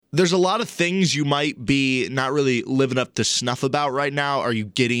There's a lot of things you might be not really living up to snuff about right now. Are you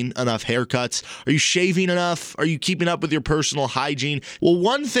getting enough haircuts? Are you shaving enough? Are you keeping up with your personal hygiene? Well,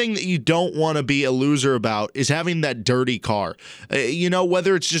 one thing that you don't want to be a loser about is having that dirty car.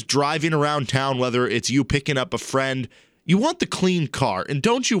 Whether it's just driving around town, whether it's you picking up a friend, you want the clean car. And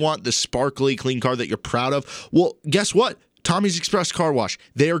don't you want the sparkly clean car that you're proud of? Well, guess what? Tommy's Express Car Wash.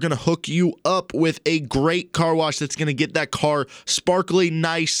 They are going to hook you up with a great car wash that's going to get that car sparkly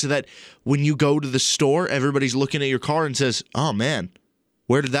nice so that when you go to the store, everybody's looking at your car and says, oh man,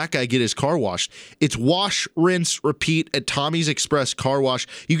 where did that guy get his car washed? It's wash, rinse, repeat at Tommy's Express Car Wash.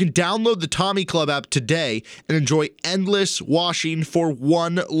 You can download the Tommy Club app today and enjoy endless washing for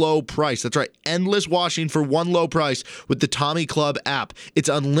one low price. That's right, endless washing for one low price with the Tommy Club app. It's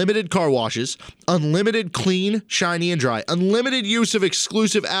unlimited car washes, unlimited clean, shiny, and dry, unlimited use of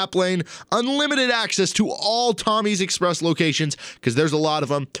exclusive app lane, unlimited access to all Tommy's Express locations, because there's a lot of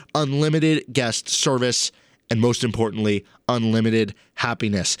them, unlimited guest service, and most importantly, unlimited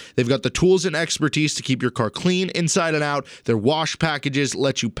happiness. They've got the tools and expertise to keep your car clean inside and out. Their wash packages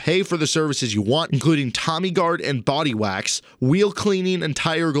let you pay for the services you want, including Tommy Guard and body wax, wheel cleaning and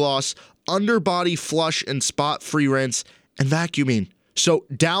tire gloss, underbody flush and spot free rinse, and vacuuming. So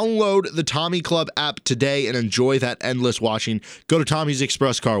download the Tommy Club app today and enjoy that endless washing. Go to Tommy's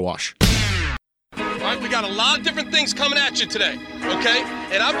Express Car Wash. All right, we got a lot of different things coming at you today, okay?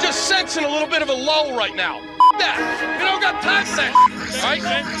 And I'm just sensing a little bit of a lull right now. That. We don't got time for that. All right,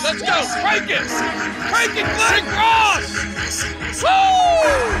 let's go. Crank it. Crank it, Glenn Cross.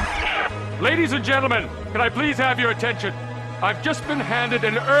 Woo! Ladies and gentlemen, can I please have your attention? I've just been handed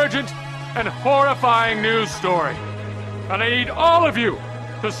an urgent and horrifying news story. And I need all of you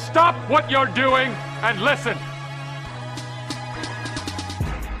to stop what you're doing and listen.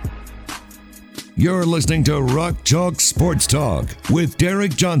 You're listening to Rock Chalk Sports Talk with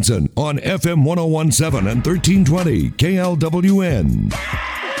Derek Johnson on FM 1017 and 1320 KLWN.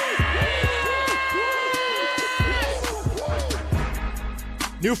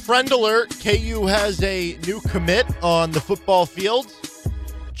 New friend alert. KU has a new commit on the football field.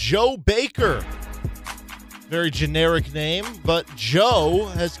 Joe Baker. Very generic name, but Joe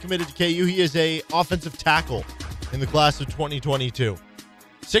has committed to KU. He is a offensive tackle in the class of 2022.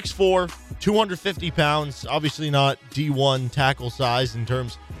 6'4", 250 pounds, obviously not D1 tackle size in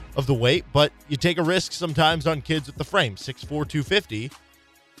terms of the weight, but you take a risk sometimes on kids with the frame. 6'4", 250,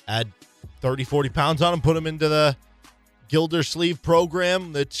 add 30, 40 pounds on them, put them into the Gildersleeve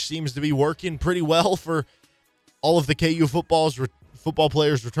program that seems to be working pretty well for all of the KU football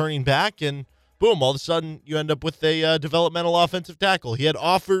players returning back, and boom, all of a sudden you end up with a developmental offensive tackle. He had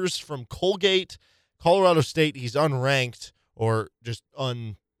offers from Colgate, Colorado State. He's unranked, or just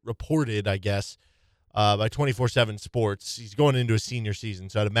unreported, I guess, by 24/7 Sports. He's going into his senior season,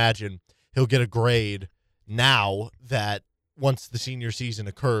 so I'd imagine he'll get a grade now that once the senior season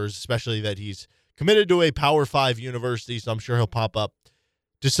occurs, especially that he's committed to a Power 5 university, so I'm sure he'll pop up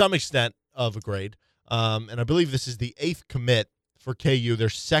to some extent of a grade. And I believe this is the 8th commit for KU, their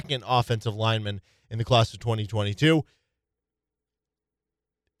second offensive lineman in the class of 2022.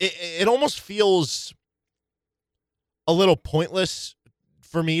 It almost feels a little pointless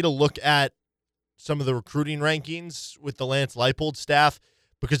for me to look at some of the recruiting rankings with the Lance Leipold staff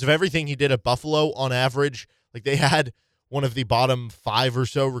because of everything he did at Buffalo on average. Like, they had one of the bottom 5 or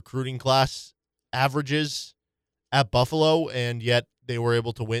so recruiting class averages at Buffalo, and yet they were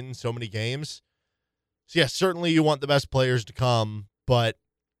able to win so many games. So, yeah, certainly you want the best players to come, but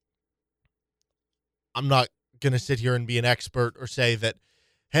I'm not going to sit here and be an expert or say that,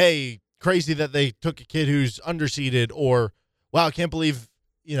 hey, crazy that they took a kid who's underseeded, or wow, I can't believe,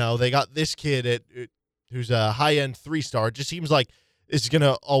 they got this kid who's a high-end 3-star. It just seems like it's going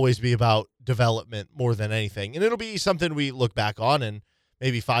to always be about development more than anything. And it'll be something we look back on, and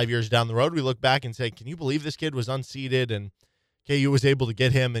maybe 5 years down the road, we look back and say, can you believe this kid was unseeded and KU was able to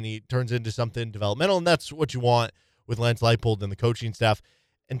get him and he turns into something developmental? And that's what you want with Lance Leipold and the coaching staff.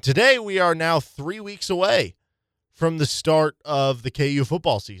 And today we are now 3 weeks away from the start of the KU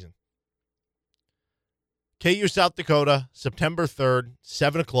football season. KU South Dakota, September 3rd,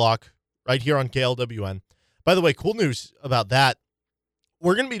 7 o'clock, right here on KLWN. By the way, cool news about that.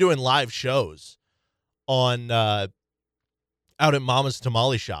 We're going to be doing live shows on out at Mama's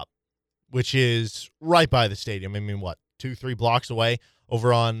Tamale Shop, which is right by the stadium. I mean, 2-3 blocks away,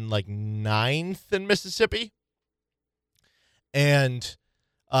 over on 9th in Mississippi. And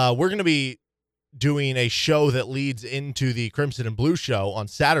we're going to be doing a show that leads into the Crimson and Blue show on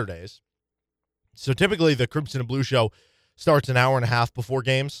Saturdays. So typically the Crimson and Blue show starts an hour and a half before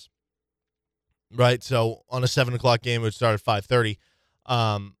games, right? So on a 7 o'clock game, it would start at 5:30.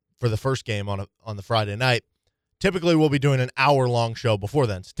 for the first game on the Friday night. Typically, we'll be doing an hour-long show before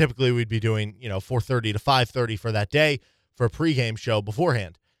then. So typically, we'd be doing 4:30 to 5:30 for that day for a pregame show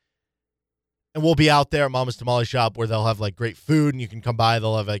beforehand. And we'll be out there at Mama's Tamale Shop where they'll have like great food and you can come by.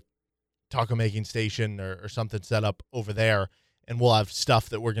 They'll have like taco making station or something set up over there. And we'll have stuff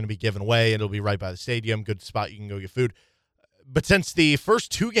that we're going to be giving away. It'll be right by the stadium. Good spot. You can go get food. But since the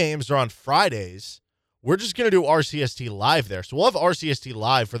first two games are on Fridays, we're just going to do RCST Live there. So we'll have RCST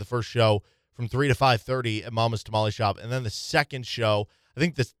Live for the first show from 3 to 5:30 at Mama's Tamale Shop. And then the second show, I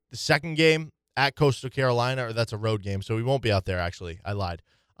think the second game at Coastal Carolina, or that's a road game. So we won't be out there, actually. I lied.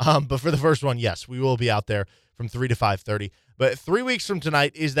 But for the first one, yes, we will be out there from 3 to 5:30. But 3 weeks from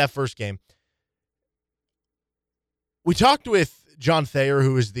tonight is that first game. We talked with John Thayer,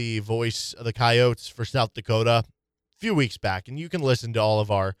 who is the voice of the Coyotes for South Dakota, a few weeks back. And you can listen to all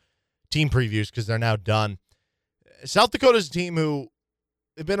of our team previews because they're now done. South Dakota's a team who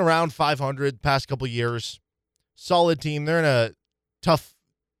they've been around 500 past couple years. Solid team. They're in a tough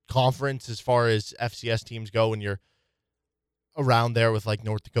conference as far as FCS teams go when you're around there with like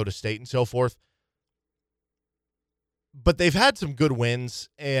North Dakota State and so forth. But they've had some good wins,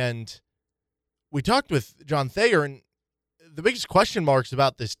 and we talked with John Thayer, and the biggest question marks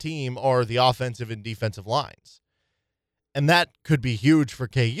about this team are the offensive and defensive lines. And that could be huge for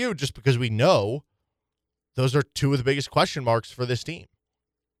KU just because we know those are two of the biggest question marks for this team.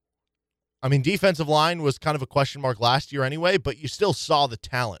 I mean, defensive line was kind of a question mark last year anyway, but you still saw the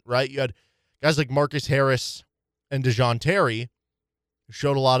talent, right? You had guys like Marcus Harris and DeJoun Terry, who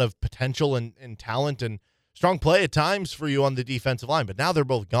showed a lot of potential and talent and strong play at times for you on the defensive line, but now they're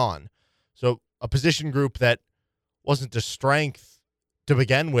both gone. So a position group that wasn't a strength to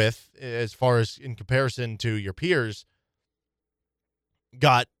begin with, as far as in comparison to your peers,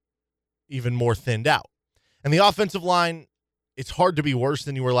 got even more thinned out. And the offensive line, it's hard to be worse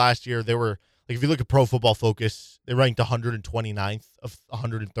than you were last year. They were, like, if you look at Pro Football Focus, they ranked 129th of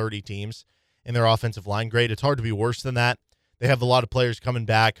 130 teams in their offensive line grade. It's hard to be worse than that. They have a lot of players coming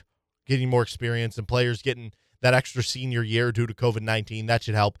back, getting more experience, and players getting that extra senior year due to COVID-19. That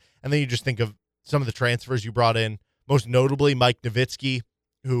should help. And then you just think of some of the transfers you brought in, most notably Mike Nowitzki,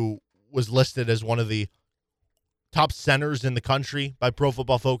 who was listed as one of the top centers in the country by Pro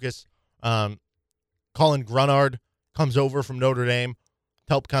Football Focus. Colin Grunard comes over from Notre Dame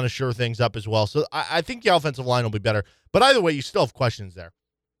to help kind of shore things up as well. So I think the offensive line will be better. But either way, you still have questions there.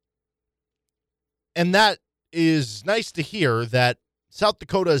 And that is nice to hear that South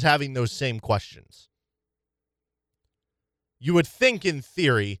Dakota is having those same questions. You would think, in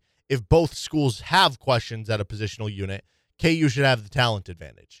theory, if both schools have questions at a positional unit, KU should have the talent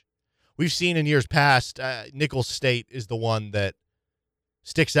advantage. We've seen in years past, Nicholls State is the one that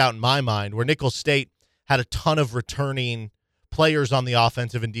sticks out in my mind, where Nicholls State had a ton of returning players on the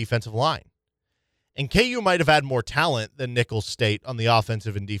offensive and defensive line. And KU might have had more talent than Nicholls State on the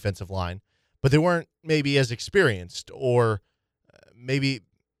offensive and defensive line, but they weren't maybe as experienced, or maybe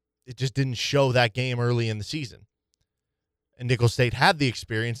it just didn't show that game early in the season. And Nicholls State had the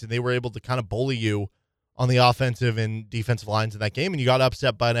experience, and they were able to kind of bully you on the offensive and defensive lines in that game, and you got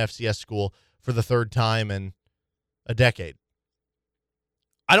upset by an FCS school for the third time in a decade.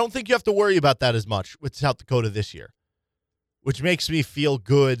 I don't think you have to worry about that as much with South Dakota this year, which makes me feel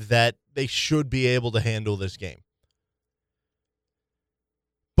good that they should be able to handle this game.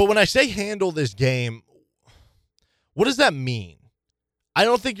 But when I say handle this game, what does that mean? I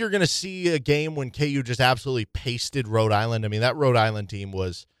don't think you're going to see a game when KU just absolutely pasted Rhode Island. I mean, that Rhode Island team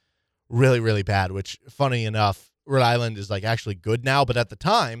was really, really bad, which, funny enough, Rhode Island is like actually good now. But at the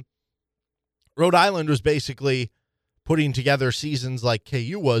time, Rhode Island was basically putting together seasons like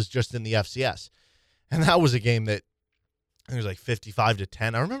KU was, just in the FCS. And that was a game that I think it was like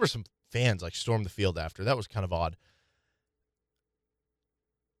 55-10. I remember some fans like stormed the field after. That was kind of odd.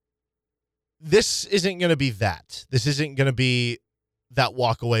 This isn't going to be that. This isn't going to be that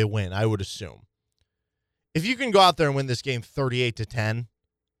walk-away win, I would assume. If you can go out there and win this game 38-10,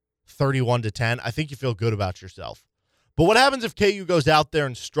 31-10, I think you feel good about yourself. But what happens if KU goes out there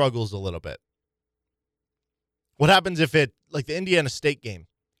and struggles a little bit? What happens if it, like the Indiana State game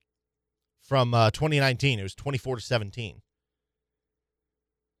from 2019, it was 24-17.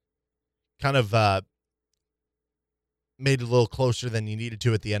 Kind of made it a little closer than you needed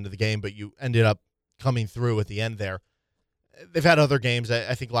to at the end of the game, but you ended up coming through at the end there. They've had other games.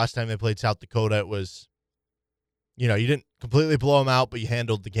 I think last time they played South Dakota, it was, you didn't completely blow them out, but you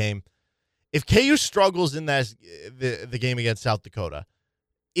handled the game. If KU struggles in the game against South Dakota,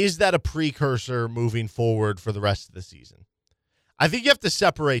 is that a precursor moving forward for the rest of the season? I think you have to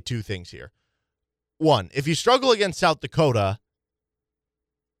separate two things here. One, if you struggle against South Dakota,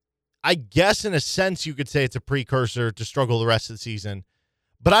 I guess in a sense you could say it's a precursor to struggle the rest of the season,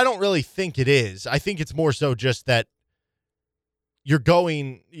 but I don't really think it is. I think it's more so just that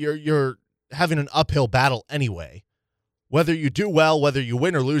you're having an uphill battle anyway. Whether you do well, whether you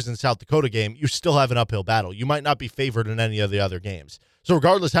win or lose in the South Dakota game, you still have an uphill battle. You might not be favored in any of the other games. So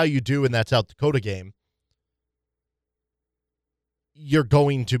regardless how you do in that South Dakota game, you're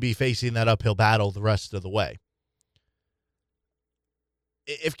going to be facing that uphill battle the rest of the way.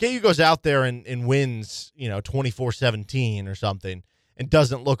 If KU goes out there and wins, 24-17 or something and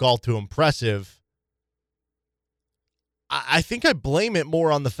doesn't look all too impressive, I think I blame it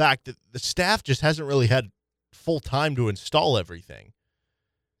more on the fact that the staff just hasn't really had full time to install everything.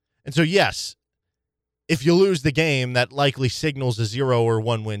 And so, yes, if you lose the game, that likely signals a 0 or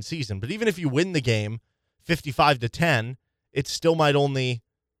 1 win season. But even if you win the game 55-10, it still might only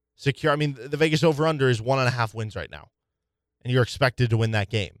secure. I mean, the Vegas over-under is 1.5 wins right now, and you're expected to win that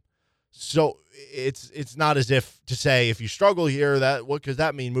game. So it's not as if to say if you struggle here, what does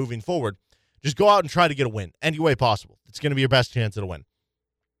that mean moving forward? Just go out and try to get a win any way possible. It's going to be your best chance at a win.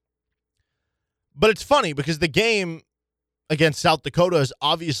 But it's funny because the game against South Dakota is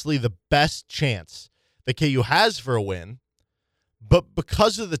obviously the best chance that KU has for a win. But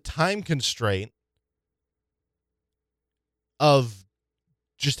because of the time constraint of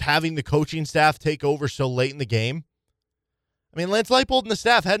just having the coaching staff take over so late in the game, I mean, Lance Leipold and the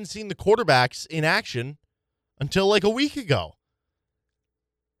staff hadn't seen the quarterbacks in action until like a week ago.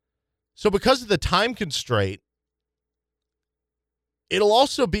 So because of the time constraint, it'll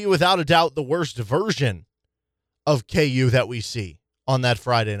also be without a doubt the worst version of KU that we see on that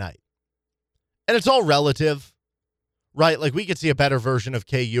Friday night. And it's all relative, right? Like we could see a better version of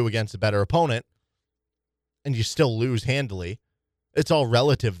KU against a better opponent and you still lose handily. It's all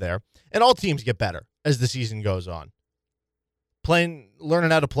relative there. And all teams get better as the season goes on.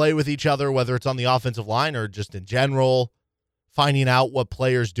 Learning how to play with each other, whether it's on the offensive line or just in general, finding out what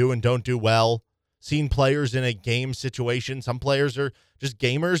players do and don't do well, seeing players in a game situation. Some players are just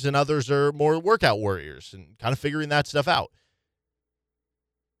gamers and others are more workout warriors and kind of figuring that stuff out.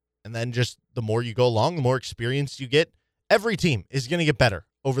 And then just the more you go along, the more experience you get. Every team is going to get better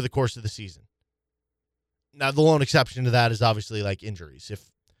over the course of the season. Now, the lone exception to that is obviously like injuries.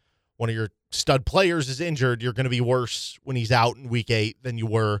 If one of your stud players is injured, you're going to be worse when he's out in week 8 than you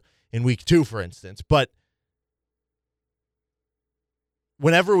were in week 2, for instance. But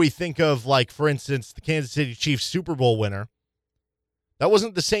whenever we think of, like, for instance, the Kansas City Chiefs Super Bowl winner, that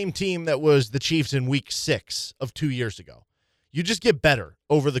wasn't the same team that was the Chiefs in week 6 of 2 years ago. You just get better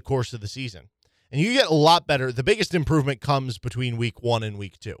over the course of the season. And you get a lot better. The biggest improvement comes between week 1 and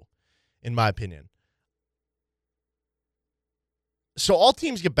week 2, in my opinion. So all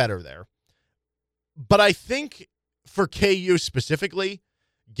teams get better there. But I think for KU specifically,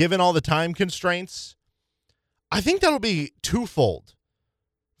 given all the time constraints, I think that'll be twofold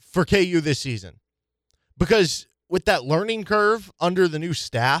for KU this season. Because with that learning curve under the new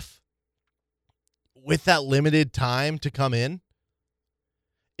staff, with that limited time to come in,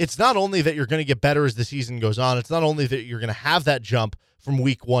 it's not only that you're going to get better as the season goes on, it's not only that you're going to have that jump from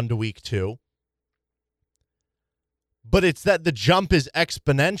week 1 to week 2, but it's that the jump is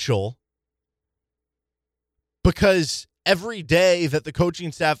exponential because every day that the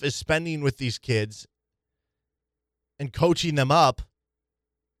coaching staff is spending with these kids and coaching them up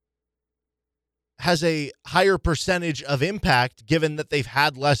has a higher percentage of impact given that they've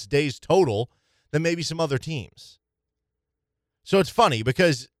had less days total than maybe some other teams. So it's funny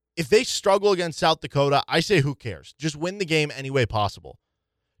because if they struggle against South Dakota, I say who cares? Just win the game any way possible.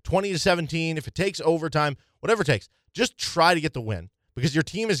 20-17, if it takes overtime, whatever it takes, just try to get the win because your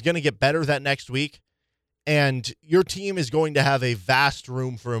team is going to get better that next week and your team is going to have a vast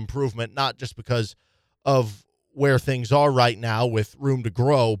room for improvement, not just because of where things are right now with room to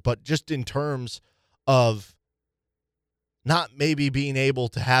grow, but just in terms of not maybe being able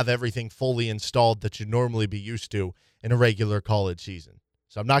to have everything fully installed that you'd normally be used to in a regular college season.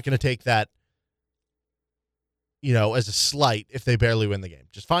 So I'm not going to take that, as a slight if they barely win the game.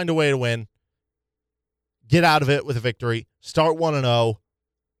 Just find a way to win. Get out of it with a victory. Start 1-0.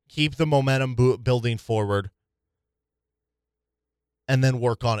 Keep the momentum building forward. And then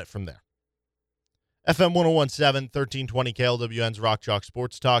work on it from there. FM 1017, 1320 KLWN's Rock Chalk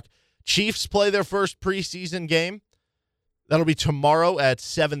Sports Talk. Chiefs play their first preseason game. That'll be tomorrow at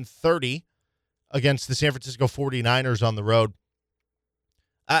 7:30 against the San Francisco 49ers on the road.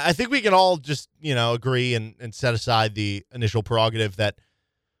 I think we can all just, agree and set aside the initial prerogative that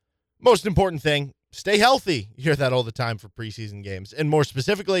most important thing, stay healthy. You hear that all the time for preseason games. And more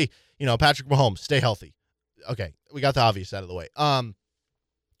specifically, Patrick Mahomes, stay healthy. Okay, we got the obvious out of the way.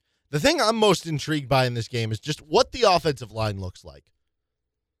 The thing I'm most intrigued by in this game is just what the offensive line looks like.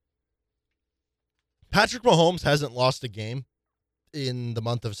 Patrick Mahomes hasn't lost a game in the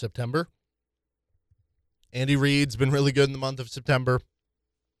month of September. Andy Reid's been really good in the month of September.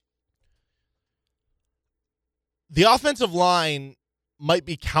 The offensive line might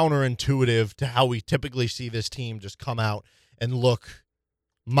be counterintuitive to how we typically see this team just come out and look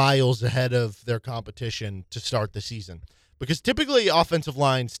miles ahead of their competition to start the season. Because typically offensive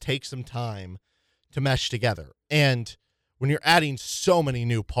lines take some time to mesh together. And when you're adding so many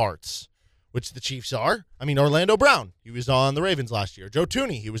new parts, which the Chiefs are, I mean, Orlando Brown, he was on the Ravens last year. Joe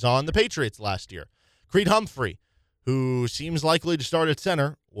Thuney, he was on the Patriots last year. Creed Humphrey, who seems likely to start at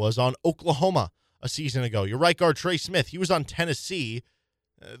center, was on Oklahoma a season ago. Your right guard, Trey Smith, he was on Tennessee,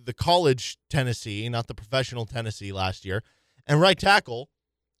 the college Tennessee, not the professional Tennessee last year. And right tackle,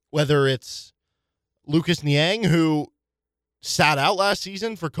 whether it's Lucas Niang, who sat out last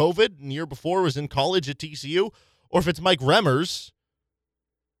season for COVID and the year before was in college at TCU, or if it's Mike Remmers,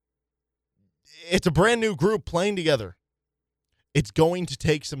 it's a brand new group playing together. It's going to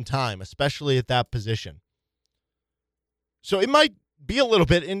take some time, especially at that position. So it might be a little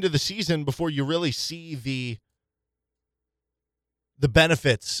bit into the season before you really see the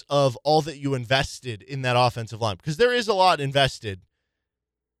benefits of all that you invested in that offensive line, because there is a lot invested.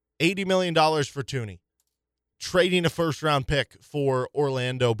 $80 million for Thuney, trading a first-round pick for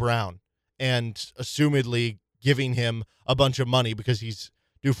Orlando Brown, and assumedly giving him a bunch of money because he's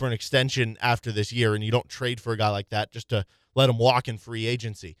due for an extension after this year, and you don't trade for a guy like that just to let him walk in free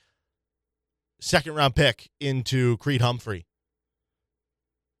agency. Second-round pick into Creed Humphrey.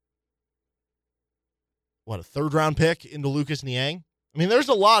 A third-round pick into Lucas Niang? I mean, there's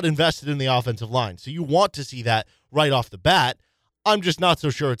a lot invested in the offensive line, so you want to see that right off the bat. I'm just not so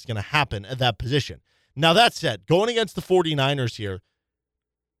sure it's going to happen at that position. Now, that said, going against the 49ers here,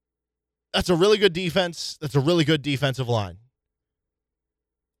 that's a really good defense. That's a really good defensive line.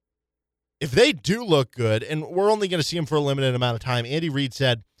 If they do look good, and we're only going to see them for a limited amount of time, Andy Reid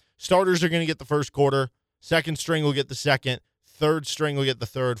said starters are going to get the first quarter, second string will get the second, third string will get the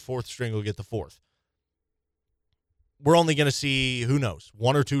third, fourth string will get the fourth. We're only going to see, who knows,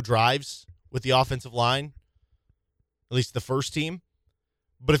 one or two drives with the offensive line, at least the first team.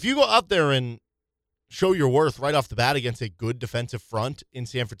 But if you go out there and show your worth right off the bat against a good defensive front in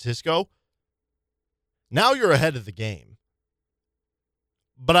San Francisco, now you're ahead of the game.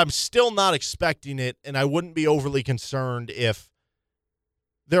 But I'm still not expecting it, and I wouldn't be overly concerned if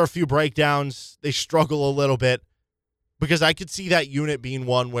there are a few breakdowns, they struggle a little bit, because I could see that unit being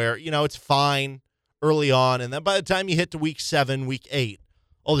one where, it's fine early on, and then by the time you hit to week 7, week 8,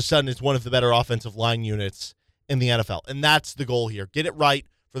 all of a sudden it's one of the better offensive line units in the NFL. And that's the goal here. Get it right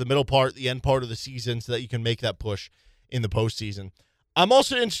for the middle part, the end part of the season, so that you can make that push in the postseason. I'm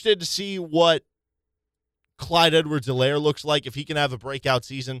also interested to see what Clyde Edwards-Helaire looks like, if he can have a breakout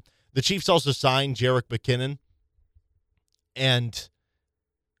season. The Chiefs also signed Jerick McKinnon, and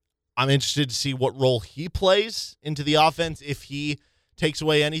I'm interested to see what role he plays into the offense, if he takes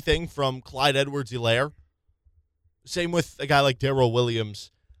away anything from Clyde Edwards-Helaire. Same with a guy like Darrell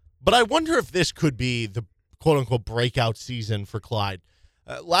Williams. But I wonder if this could be the quote-unquote breakout season for Clyde.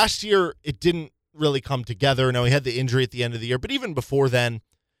 Last year, it didn't really come together. Now, he had the injury at the end of the year, but even before then,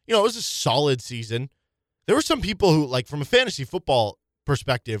 it was a solid season. There were some people who, like, from a fantasy football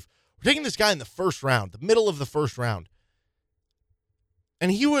perspective, were taking this guy in the first round, the middle of the first round.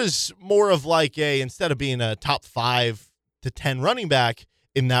 And he was more of like instead of being a top 5 to 10 running back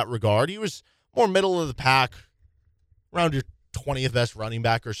in that regard, he was more middle of the pack, around your 20th best running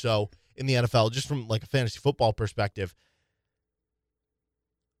back or so in the NFL, just from like a fantasy football perspective.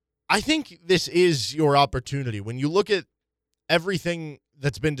 I think this is your opportunity. When you look at everything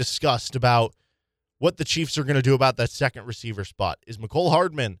that's been discussed about what the Chiefs are going to do about that second receiver spot, is Mecole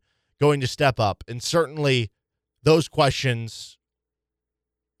Hardman going to step up? And certainly those questions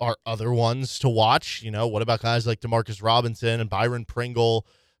are other ones to watch. What about guys like Demarcus Robinson and Byron Pringle?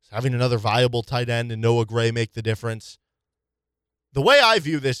 Having another viable tight end and Noah Gray make the difference? The way I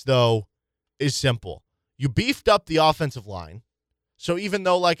view this, though, is simple. You beefed up the offensive line. So even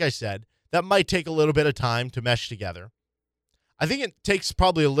though, like I said, that might take a little bit of time to mesh together, I think it takes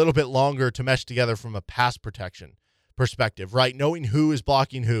probably a little bit longer to mesh together from a pass protection perspective, right? Knowing who is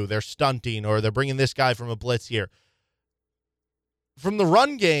blocking who. They're stunting, or they're bringing this guy from a blitz here. From the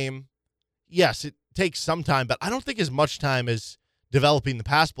run game, yes, it takes some time, but I don't think as much time as developing the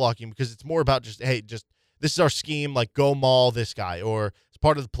pass blocking, because it's more about just this is our scheme, like go maul this guy, or it's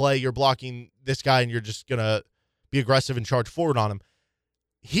part of the play, you're blocking this guy and you're just going to be aggressive and charge forward on him.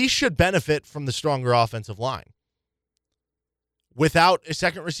 He should benefit from the stronger offensive line. without a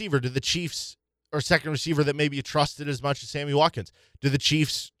second receiver? Do the Chiefs, or second receiver that maybe you trusted as much as Sammy Watkins, do the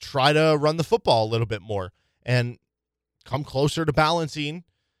Chiefs try to run the football a little bit more and come closer to balancing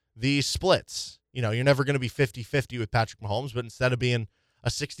the splits? You know, you're never going to be 50-50 with Patrick Mahomes, but instead of being a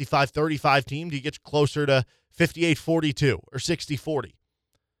 65-35 team, do you get closer to 58-42 or 60-40?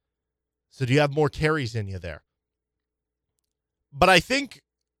 So do you have more carries in you there? But I think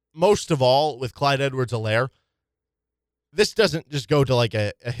most of all with Clyde Edwards-Helaire, this doesn't just go to like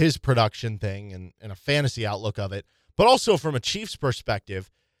a his production thing and a fantasy outlook of it, but also from a Chiefs perspective,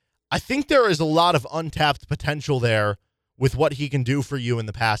 I think there is a lot of untapped potential there with what he can do for you in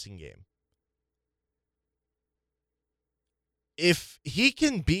the passing game. If he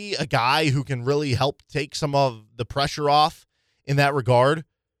can be a guy who can really help take some of the pressure off in that regard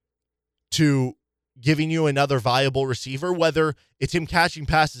to giving you another viable receiver, whether it's him catching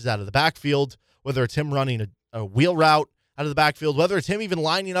passes out of the backfield, whether it's him running a wheel route out of the backfield, whether it's him even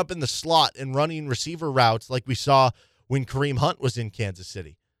lining up in the slot and running receiver routes like we saw when Kareem Hunt was in Kansas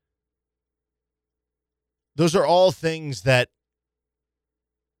City. Those are all things that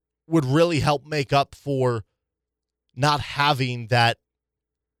would really help make up for not having that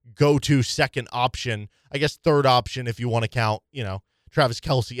go-to second option, I guess third option if you want to count, Travis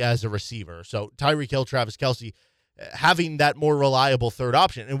Kelce as a receiver. So Tyreek Hill, Travis Kelce, having that more reliable third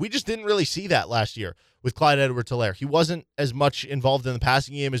option. And we just didn't really see that last year with Clyde Edwards-Helaire. He wasn't as much involved in the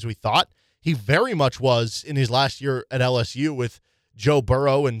passing game as we thought. He very much was in his last year at LSU with Joe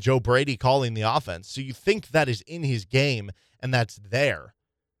Burrow and Joe Brady calling the offense. So you think that is in his game and that's there.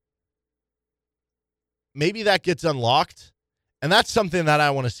 Maybe that gets unlocked, and that's something that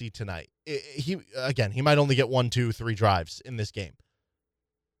I want to see tonight. He might only get 1, 2, 3 drives in this game.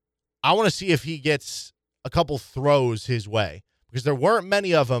 I want to see if he gets a couple throws his way because there weren't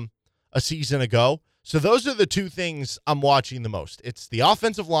many of them a season ago. So those are the two things I'm watching the most. It's the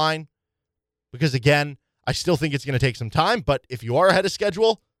offensive line because, again, I still think it's going to take some time, but if you are ahead of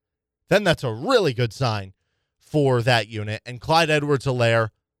schedule, then that's a really good sign for that unit. And Clyde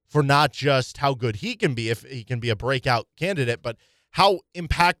Edwards-Helaire, for not just how good he can be, if he can be a breakout candidate, but how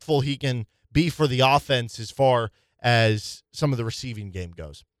impactful he can be for the offense as far as some of the receiving game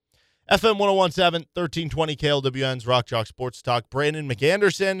goes. FM 1017, 1320 KLWN's Rock Chalk Sports Talk. Brandon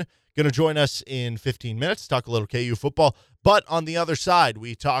McAnderson going to join us in 15 minutes, talk a little KU football. But on the other side,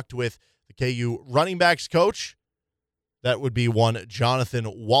 we talked with the KU running backs coach. That would be one Jonathan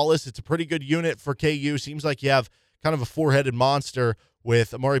Wallace. It's a pretty good unit for KU. Seems like you have kind of a four-headed monster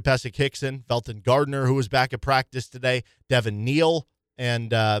with Amari Pesek-Hickson, Velton Gardner, who was back at practice today, Devin Neal, and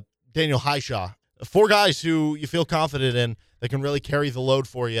Daniel Hishaw. 4 guys who you feel confident in that can really carry the load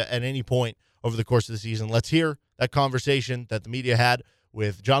for you at any point over the course of the season. Let's hear that conversation that the media had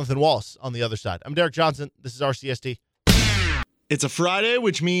with Jonathan Wallace on the other side. I'm Derek Johnson. This is RCST. It's a Friday,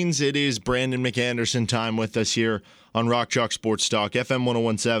 which means it is Brandon McAnderson time with us here on Rock Chalk Sports Talk, FM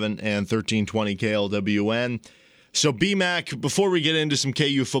 1017 and 1320 KLWN. So, BMAC, before we get into some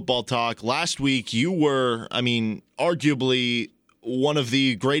KU football talk, last week you were, arguably one of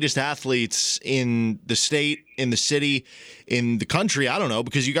the greatest athletes in the state, in the city, in the country, I don't know,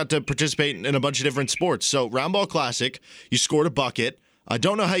 because you got to participate in a bunch of different sports. So, Round Ball Classic, you scored a bucket. I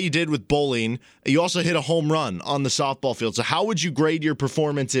don't know how you did with bowling. You also hit a home run on the softball field. So how would you grade your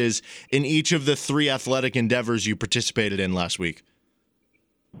performances in each of the 3 athletic endeavors you participated in last week?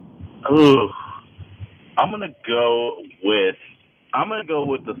 Ooh. I'm gonna go with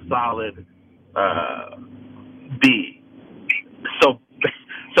the solid B.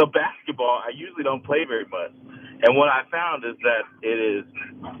 So basketball, I usually don't play very much, and what I found is that it is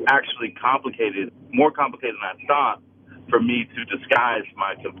actually more complicated than I thought for me to disguise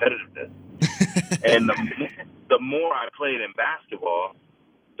my competitiveness. And the more I played in basketball,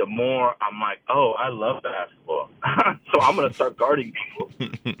 the more I'm like, oh, I love basketball. So I'm gonna start guarding people.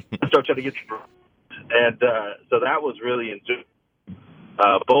 Start trying to get through. And so that was really enjoyable.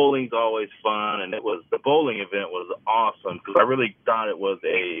 Bowling's always fun, and the bowling event was awesome because I really thought it was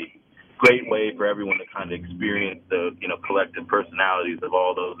a great way for everyone to kind of experience the collective personalities of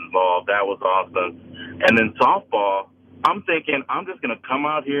all those involved. That was awesome. And then softball, I'm thinking I'm just going to come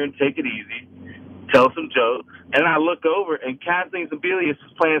out here and take it easy, tell some jokes, and I look over and Kathleen Sebelius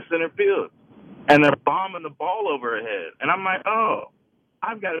is playing center field, and they're bombing the ball over her head, and I'm like, oh.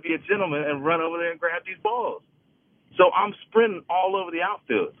 I've got to be a gentleman and run over there and grab these balls. So I'm sprinting all over the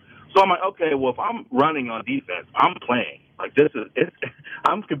outfield. So I'm like, okay, well, if I'm running on defense, I'm playing. Like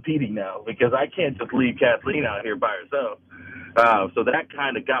I'm competing now because I can't just leave Kathleen out here by herself. So that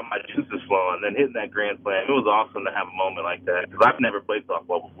kind of got my juices flowing. And then hitting that grand slam, it was awesome to have a moment like that because I've never played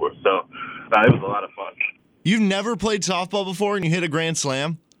softball before. So it was a lot of fun. You've never played softball before and you hit a grand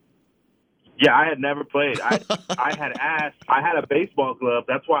slam? Yeah, I had never played. I had asked. I had a baseball glove.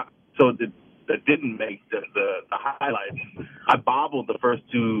 That's why. So that didn't make the highlights. I bobbled the first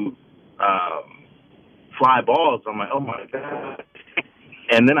two fly balls. I'm like, oh my god.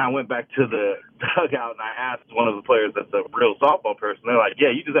 And then I went back to the dugout and I asked one of the players that's a real softball person. They're like, yeah,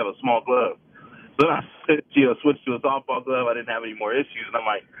 you just have a small glove. So then I switched to a softball glove. I didn't have any more issues. And I'm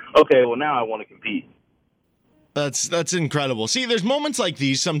like, okay, well, now I want to compete. That's incredible. See, there's moments like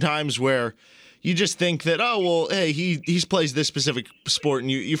these sometimes where you just think that, oh, well, hey, he's plays this specific sport,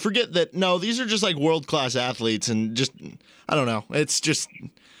 and you forget that, no, these are just like world-class athletes, and just, I don't know, it's just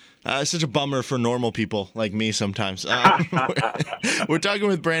such a bummer for normal people like me sometimes. We're talking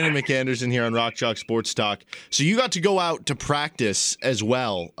with Brandon McAnderson here on Rock Chalk Sports Talk. So you got to go out to practice as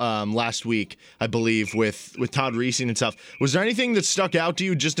well last week, I believe, with Todd Reesing and stuff. Was there anything that stuck out to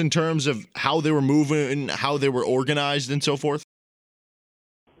you just in terms of how they were moving, how they were organized, and so forth?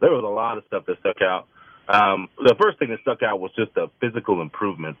 There was a lot of stuff that stuck out. The first thing that stuck out was just the physical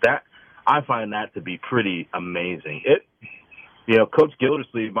improvement. That I find that to be pretty amazing. Coach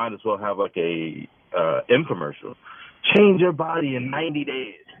Gildersleeve might as well have like a infomercial. Change your body in 90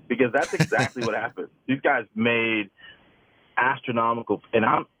 days, because that's exactly what happened. These guys made astronomical, and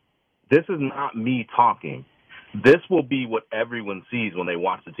this is not me talking. This will be what everyone sees when they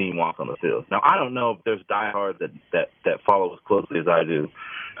watch the team walk on the field. Now, I don't know if there's diehards that follow as closely as I do,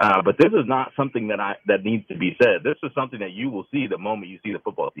 but this is not something that needs to be said. This is something that you will see the moment you see the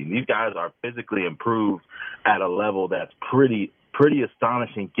football team. These guys are physically improved at a level that's pretty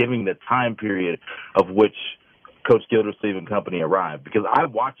astonishing, given the time period of which Coach Gildersleeve and company arrived. Because I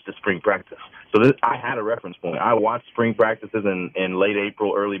watched the spring practice, so I had a reference point. I watched spring practices in late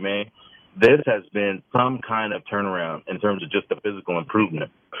April, early May. This has been some kind of turnaround in terms of just the physical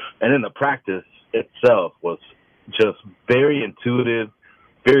improvement. And then the practice itself was just very intuitive,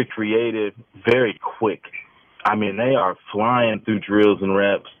 very creative, very quick. I mean, they are flying through drills and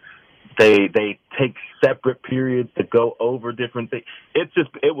reps. They take separate periods to go over different things. It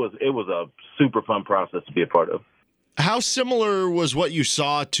was a super fun process to be a part of. How similar was what you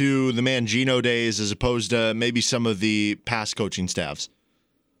saw to the Mangino days as opposed to maybe some of the past coaching staffs?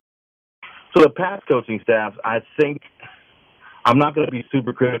 So the past coaching staffs, I think I'm not going to be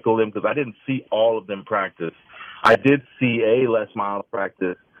super critical of them because I didn't see all of them practice. I did see Les Miles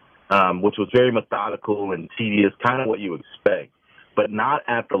practice, which was very methodical and tedious, kind of what you expect, but not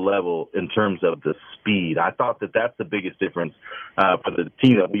at the level in terms of the speed. I thought that's the biggest difference for the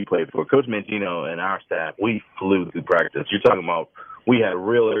team that we played for. Coach Mangino and our staff, we flew through practice. You're talking about we had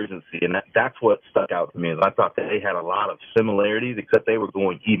real urgency, and that's what stuck out to me. Is I thought that they had a lot of similarities, except they were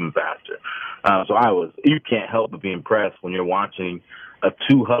going even faster. You can't help but be impressed when you're watching a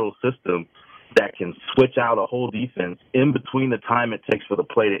two-huddle system that can switch out a whole defense in between the time it takes for the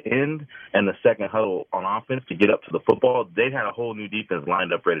play to end and the second huddle on offense to get up to the football. They had a whole new defense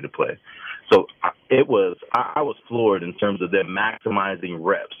lined up ready to play. So I was floored in terms of them maximizing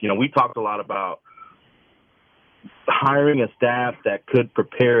reps. We talked a lot about hiring a staff that could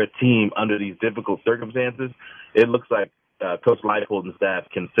prepare a team under these difficult circumstances. It looks like Coach Leipold and staff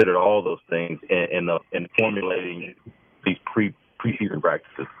considered all those things in formulating these preseason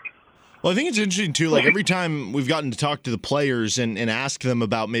practices. Well, I think it's interesting, too, like every time we've gotten to talk to the players and ask them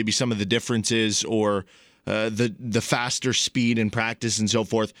about maybe some of the differences or the faster speed in practice and so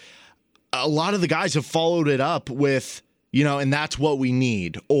forth, a lot of the guys have followed it up with, and that's what we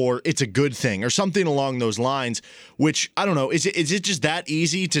need, or it's a good thing, or something along those lines, which, I don't know, is it just that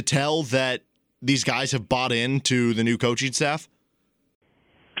easy to tell that these guys have bought into the new coaching staff?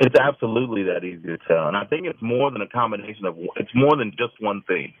 It's absolutely that easy to tell, and I think it's more than a combination of, it's more than just one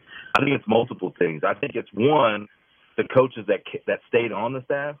thing. I think it's multiple things. I think it's one, the coaches that stayed on the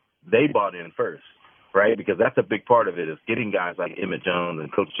staff, they bought in first, right? Because that's a big part of it, is getting guys like Emmett Jones and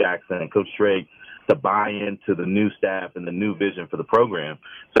Coach Jackson and Coach Drake to buy into the new staff and the new vision for the program.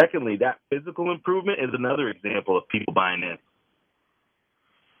 Secondly, that physical improvement is another example of people buying in.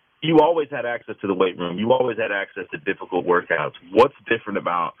 You always had access to the weight room. You always had access to difficult workouts. What's different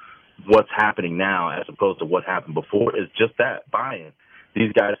about what's happening now as opposed to what happened before is just that, buy-in.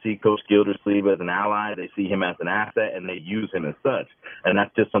 These guys see Coach Gildersleeve as an ally. They see him as an asset, and they use him as such. And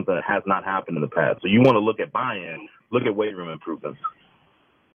that's just something that has not happened in the past. So you want to look at buy-in, look at weight room improvements.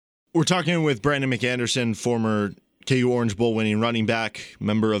 We're talking with Brandon McAnderson, former KU Orange Bowl winning running back,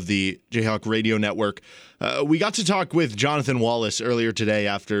 member of the Jayhawk Radio Network. We got to talk with Jonathan Wallace earlier today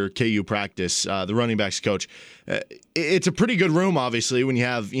after KU practice, the running backs coach. It's a pretty good room, obviously, when you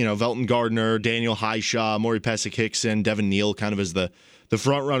have, Velton Gardner, Daniel Highshaw, Maury Pesic-Hickson, Devin Neal kind of as the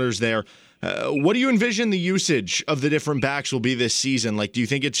front runners there. What do you envision the usage of the different backs will be this season? Like, do you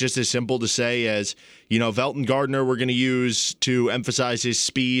think it's just as simple to say as, Velton Gardner we're going to use to emphasize his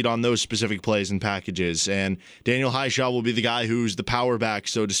speed on those specific plays and packages, and Daniel Highshaw will be the guy who's the power back,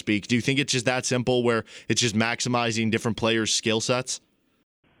 so to speak? Do you think it's just that simple where it's just maximizing different players' skill sets?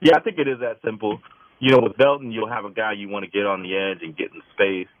 Yeah, I think it is that simple. With Velton, you'll have a guy you want to get on the edge and get in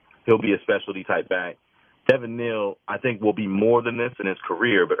space. He'll be a specialty type back. Devin Neal, I think, will be more than this in his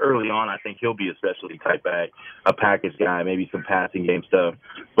career, but early on, I think he'll be a specialty type back, a package guy, maybe some passing game stuff.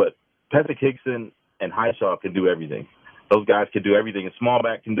 But Pesek Hickson and Highshaw can do everything. Those guys can do everything a small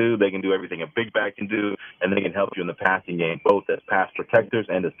back can do. They can do everything a big back can do, and they can help you in the passing game, both as pass protectors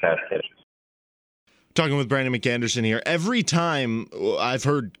and as pass catchers. Talking with Brandon McAnderson here. Every time I've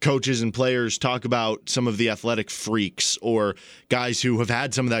heard coaches and players talk about some of the athletic freaks or guys who have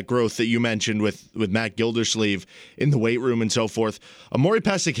had some of that growth that you mentioned with Matt Gildersleeve in the weight room and so forth, Amori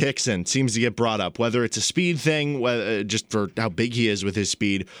Pesek Hickson seems to get brought up, whether it's a speed thing, just for how big he is with his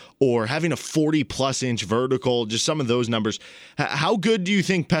speed, or having a 40-plus inch vertical, just some of those numbers. How good do you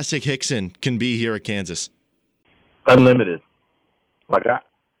think Pesek Hickson can be here at Kansas? Unlimited.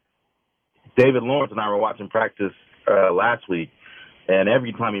 David Lawrence and I were watching practice last week, and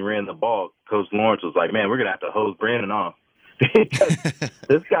every time he ran the ball, Coach Lawrence was like, man, we're going to have to hose Brandon off.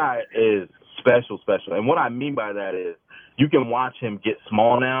 This guy is special. And what I mean by that is you can watch him get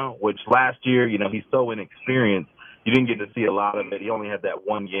small now, which last year, he's so inexperienced, you didn't get to see a lot of it. He only had that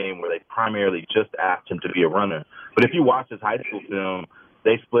one game where they primarily just asked him to be a runner. But if you watch his high school film,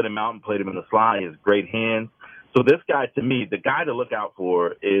 they split him out and played him in the slot. He has great hands. So this guy, to me, the guy to look out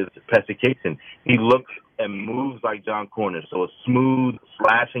for is Pesek Hickson. He looks and moves like John Cornish, so a smooth,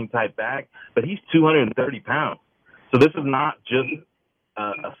 slashing type back, but he's 230 pounds. So this is not just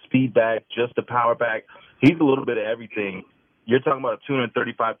a speed back, just a power back. He's a little bit of everything. You're talking about a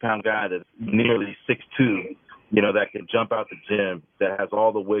 235-pound guy that's nearly 6'2", that can jump out the gym, that has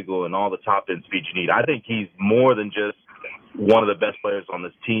all the wiggle and all the top-end speed you need. I think he's more than just one of the best players on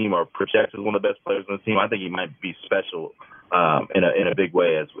this team, or projected as one of the best players on this team. I think he might be special in a big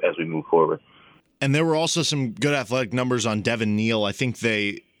way as we move forward. And there were also some good athletic numbers on Devin Neal. I think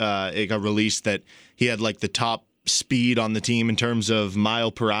it got released that he had the top speed on the team in terms of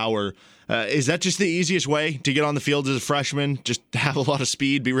mile per hour. Is that just the easiest way to get on the field as a freshman? Just have a lot of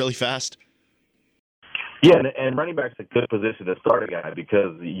speed, be really fast? Yeah, and running back's a good position to start a guy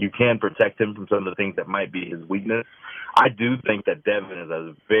because you can protect him from some of the things that might be his weakness. I do think that Devin is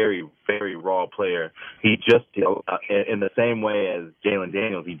a very, very raw player. He just, in the same way as Jalen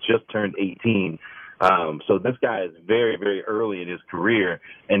Daniels, he just turned 18. So this guy is very, very early in his career.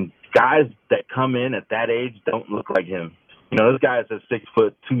 And guys that come in at that age don't look like him. This guy is a 6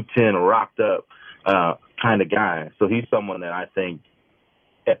 foot, 210, rocked up kind of guy. So he's someone that I think,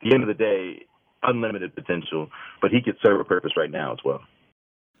 at the end of the day, unlimited potential, but he could serve a purpose right now as well.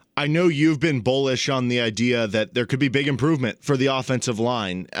 I know you've been bullish on the idea that there could be big improvement for the offensive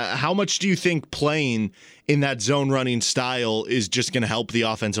line. How much do you think playing in that zone running style is just going to help the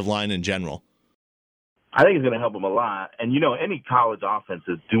offensive line in general? I think it's going to help them a lot. And, any college offense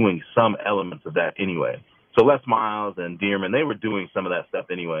is doing some elements of that anyway. So Les Miles and Dearman, they were doing some of that stuff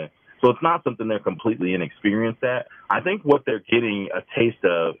anyway. So it's not something they're completely inexperienced at. I think what they're getting a taste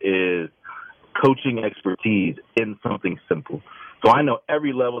of is coaching expertise in something simple. So I know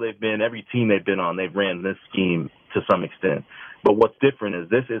every level they've been, every team they've been on, they've ran this scheme to some extent. But what's different is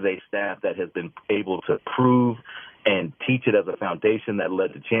this is a staff that has been able to prove and teach it as a foundation that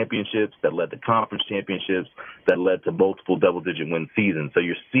led to championships, that led to conference championships, that led to multiple double-digit win seasons. So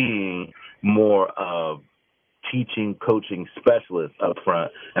you're seeing more of teaching, coaching specialists up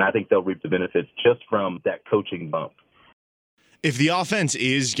front, and I think they'll reap the benefits just from that coaching bump. If the offense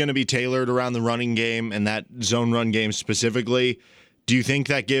is going to be tailored around the running game and that zone run game specifically, do you think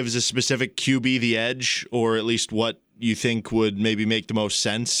that gives a specific QB the edge, or at least what you think would maybe make the most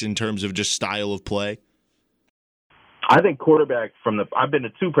sense in terms of just style of play? I think quarterback I've been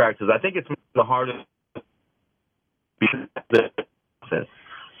to 2 practices. I think it's the hardest.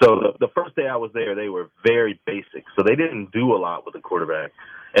 So the first day I was there, they were very basic. So they didn't do a lot with the quarterback.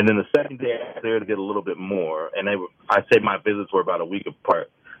 And then the second day I was there to get a little bit more. And I'd say my visits were about a week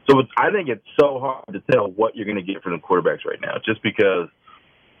apart. So I think it's so hard to tell what you're going to get from the quarterbacks right now, just because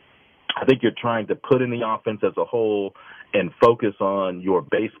I think you're trying to put in the offense as a whole and focus on your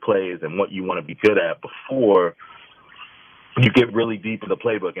base plays and what you want to be good at before you get really deep in the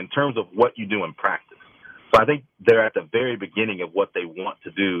playbook in terms of what you do in practice. So I think they're at the very beginning of what they want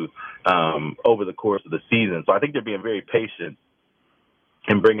to do over the course of the season. So I think they're being very patient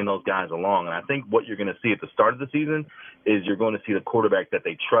and bringing those guys along. And I think what you're going to see at the start of the season is you're going to see the quarterback that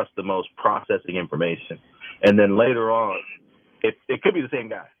they trust the most processing information. And then later on, it could be the same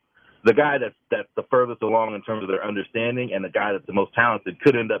guy. The guy that's the furthest along in terms of their understanding and the guy that's the most talented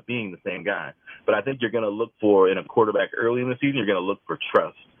could end up being the same guy. But I think you're going to look for, in a quarterback early in the season, you're going to look for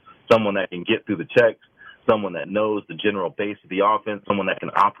trust. Someone that can get through the checks, someone that knows the general base of the offense, someone that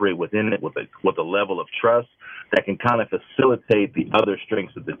can operate within it with a level of trust that can kind of facilitate the other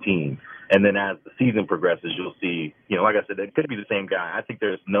strengths of the team. And then as the season progresses, you'll see, like I said, it could be the same guy. I think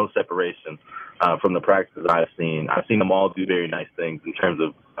there's no separation from the practices I've seen. I've seen them all do very nice things in terms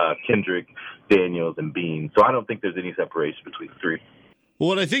of Kendrick, Daniels, and Bean. So I don't think there's any separation between the three. Well,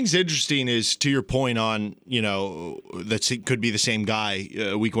 what I think is interesting is, to your point on, that could be the same guy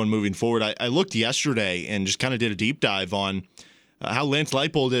week one moving forward. I looked yesterday and just kind of did a deep dive on how Lance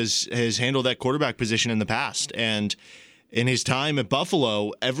Leipold has handled that quarterback position in the past. And in his time at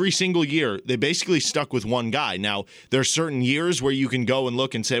Buffalo, every single year, they basically stuck with one guy. Now, there are certain years where you can go and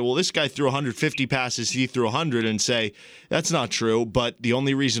look and say, well, this guy threw 150 passes, he threw 100, and say, that's not true. But the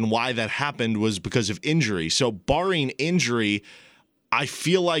only reason why that happened was because of injury. So barring injury, I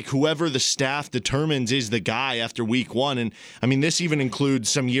feel like whoever the staff determines is the guy after week one. And I mean, this even includes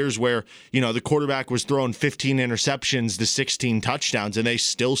some years where, the quarterback was throwing 15 interceptions to 16 touchdowns and they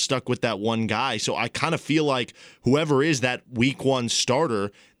still stuck with that one guy. So I kind of feel like whoever is that week one starter,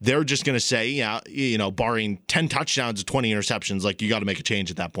 they're just going to say, barring 10 touchdowns and 20 interceptions, like you got to make a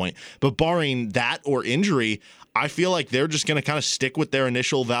change at that point. But barring that or injury, I feel like they're just going to kind of stick with their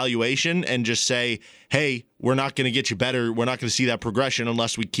initial evaluation and just say, hey, we're not going to get you better. We're not going to see that progression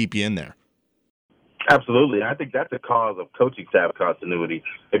unless we keep you in there. Absolutely. I think that's a cause of coaching staff continuity.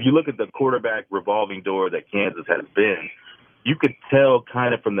 If you look at the quarterback revolving door that Kansas has been, you could tell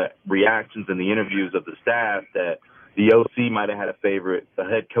kind of from the reactions and the interviews of the staff that the OC might have had a favorite, the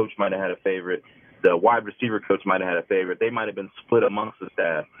head coach might have had a favorite, the wide receiver coach might have had a favorite. They might have been split amongst the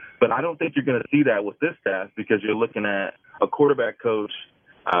staff. But I don't think you're going to see that with this staff because you're looking at a quarterback coach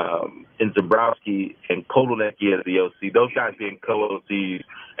in Zabrowski and Kotelnicki as the OC, those guys being co-OCs,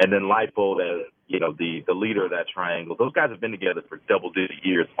 and then Leipold as, the leader of that triangle. Those guys have been together for double-digit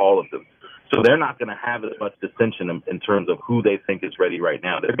years, all of them. So they're not going to have as much dissension in terms of who they think is ready right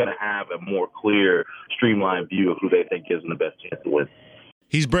now. They're going to have a more clear, streamlined view of who they think gives them the best chance to win.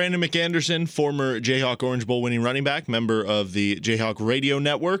 He's Brandon McAnderson, former Jayhawk Orange Bowl winning running back, member of the Jayhawk Radio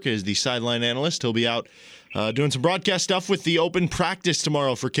Network, as the sideline analyst. He'll be out doing some broadcast stuff with the open practice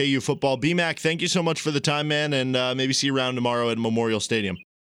tomorrow for KU football. BMAC, thank you so much for the time, man, and maybe see you around tomorrow at Memorial Stadium.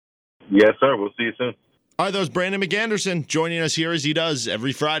 Yes, sir. We'll see you soon. All right, that was Brandon McAnderson joining us here as he does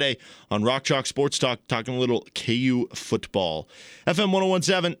every Friday on Rock Chalk Sports Talk, talking a little KU football. FM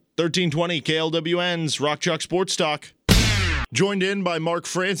 1017, 1320, KLWN's Rock Chalk Sports Talk. Joined in by Mark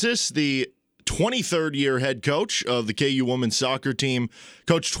Francis, the 23rd year head coach of the KU women's soccer team.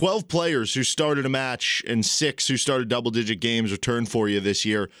 Coached 12 players who started a match and 6 who started double-digit games returned for you this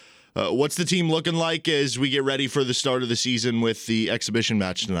year. What's the team looking like as we get ready for the start of the season with the exhibition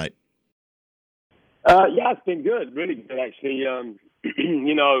match tonight? Yeah, it's been good, really good, actually.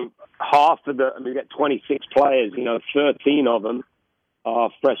 Half of we got 26 players, 13 of them are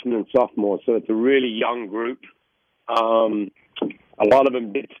freshmen and sophomores, so it's a really young group. A lot of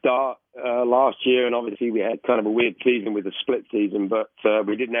them did start last year, and obviously we had kind of a weird season with a split season, but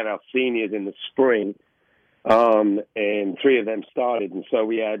we didn't have our seniors in the spring, and 3 of them started, and so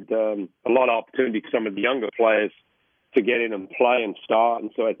we had a lot of opportunity for some of the younger players to get in and play and start,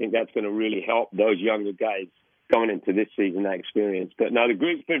 and so I think that's going to really help those younger guys going into this season, that experience. But no, the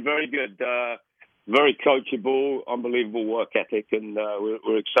group's been very good, very coachable, unbelievable work ethic, and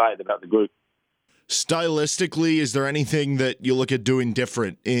we're excited about the group. Stylistically, is there anything that you look at doing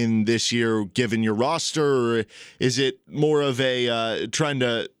different in this year, given your roster, or is it more of a trying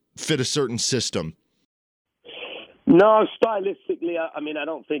to fit a certain system? No, stylistically, I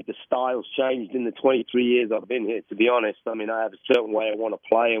don't think the style's changed in the 23 years I've been here, to be honest. I have a certain way I want to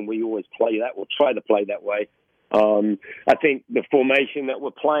play, and we always play that. We'll try to play that way. I think the formation that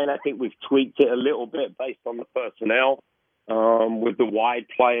we're playing, I think we've tweaked it a little bit based on the personnel. With the wide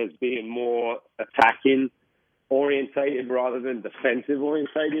players being more attacking orientated rather than defensive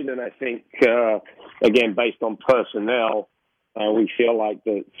orientated. And I think, again, based on personnel, we feel like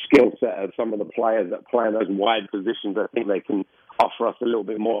the skill set of some of the players that play in those wide positions, I think they can offer us a little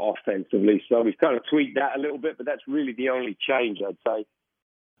bit more offensively. So we've kind of tweaked that a little bit, but that's really the only change, I'd say.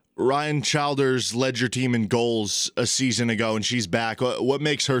 Ryan Childers led your team in goals a season ago, and she's back. What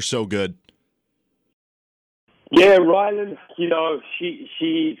makes her so good? Yeah, Rylan,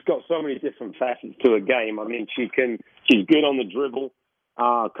 she's got so many different facets to her game. She's good on the dribble.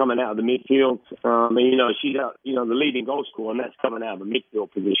 coming out of the midfield. She's the leading goal scorer, and that's coming out of the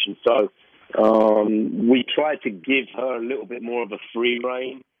midfield position. So we try to give her a little bit more of a free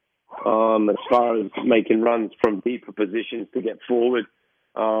rein as far as making runs from deeper positions to get forward.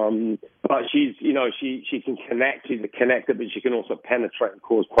 But she can connect. She's a connector, but she can also penetrate and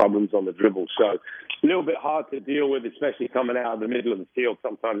cause problems on the dribble. So a little bit hard to deal with, especially coming out of the middle of the field.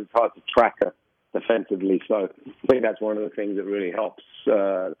 Sometimes it's hard to track her defensively. So I think that's one of the things that really helps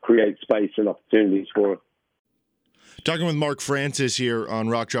create space and opportunities for her. Talking with Mark Francis here on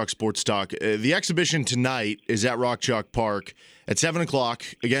Rock Chalk Sports Talk. The exhibition tonight is at Rock Chalk Park at 7 o'clock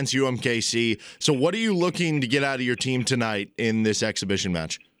against UMKC. So what are you looking to get out of your team tonight in this exhibition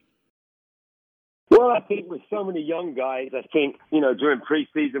match? Well, I think with so many young guys, I think, during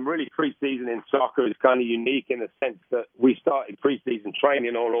preseason, really preseason in soccer is kind of unique in the sense that we started preseason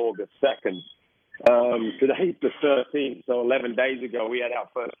training on August 2nd. Today's the 13th, so 11 days ago we had our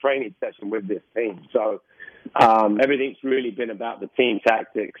first training session with this team. So everything's really been about the team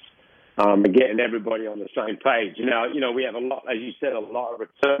tactics and getting everybody on the same page. We have a lot, as you said, a lot of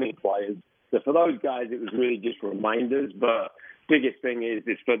returning players. So for those guys, it was really just reminders. But biggest thing is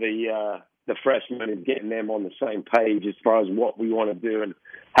for the freshmen is getting them on the same page as far as what we want to do and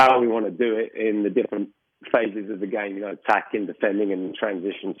how we want to do it in the different phases of the game, attacking, defending, and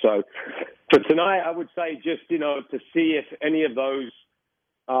transition. So for tonight, I would say just, to see if any of those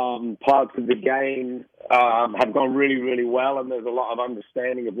parts of the game have gone really, really well, and there's a lot of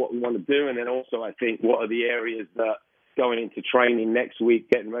understanding of what we want to do. And then also, I think, what are the areas that going into training next week,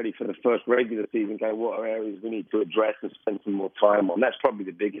 getting ready for the first regular season game, what are areas we need to address and spend some more time on? That's probably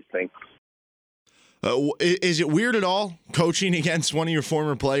the biggest thing. Is it weird at all coaching against one of your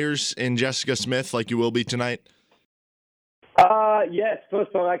former players in Jessica Smith like you will be tonight? Yes.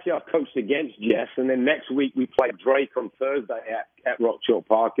 First time, actually, I've coached against Jess. And then next week, we play Drake on Thursday at Rock Chalk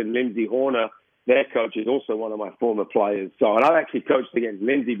Park. And Lindsay Horner, their coach, is also one of my former players. And I've actually coached against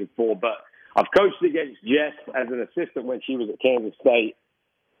Lindsay before, but I've coached against Jess as an assistant when she was at Kansas State,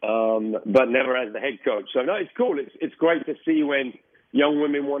 but never as the head coach. So, no, it's cool. It's great to see when young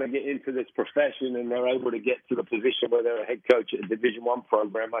women want to get into this profession and they're able to get to the position where they're a head coach at a Division I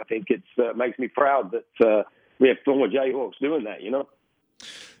program. I think it makes me proud that we have former Jayhawks doing that,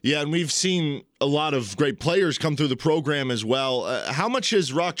 Yeah, and we've seen a lot of great players come through the program as well. How much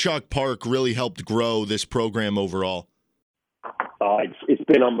has Rock Chalk Park really helped grow this program overall? It's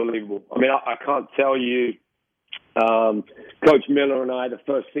been unbelievable. I mean, I can't tell you, Coach Miller and I, the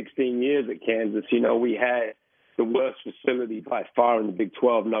first 16 years at Kansas, we had the worst facility by far in the Big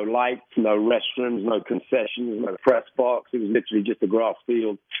 12. No lights, no restrooms, no concessions, no press box. It was literally just a grass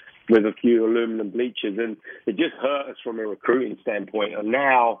field with a few aluminum bleachers. And it just hurt us from a recruiting standpoint. And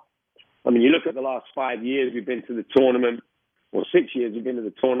now, you look at the last 5 years, we've been to the tournament, or 6 years, we've been to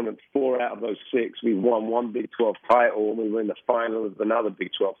the tournament. 4 out of those 6, we've won one Big 12 title, and we were in the final of another Big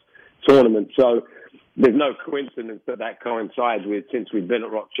 12 tournament. So there's no coincidence that coincides with since we've been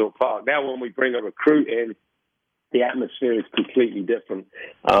at Rock Chalk Park. Now when we bring a recruit in, the atmosphere is completely different.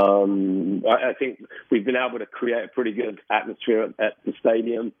 I think we've been able to create a pretty good atmosphere at the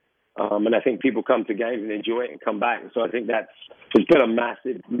stadium. And I think people come to games and enjoy it and come back. So I think it's been a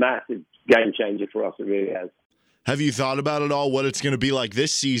massive, massive game changer for us. It really has. Have you thought about it all, what it's going to be like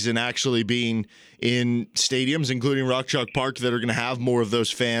this season actually being in stadiums, including Rock Chalk Park, that are going to have more of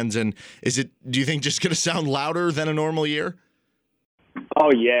those fans? And do you think, just going to sound louder than a normal year?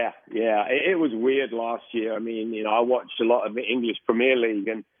 Oh, yeah. It was weird last year. I watched a lot of the English Premier League,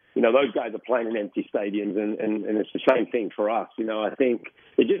 and, those guys are playing in empty stadiums, and it's the same thing for us. I think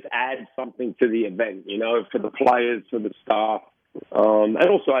it just adds something to the event, for the players, for the staff. And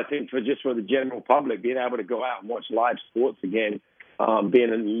also, I think for the general public, being able to go out and watch live sports again,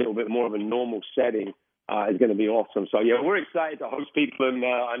 being in a little bit more of a normal setting, is going to be awesome. So, yeah, we're excited to host people, and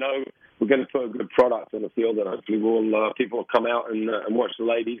I know we're going to put a good product on the field, and hopefully people will come out and watch the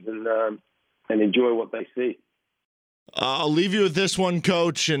ladies and enjoy what they see. I'll leave you with this one,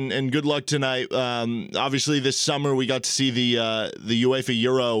 Coach, and good luck tonight. Obviously, this summer we got to see the UEFA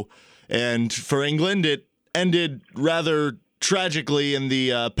Euro, and for England, it ended rather tragically in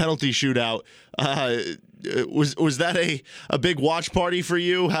the penalty shootout. Was that a big watch party for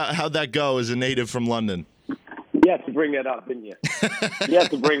you? How'd that go as a native from London? You had to bring that up, didn't you? You had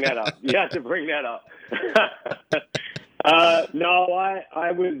to bring that up. No,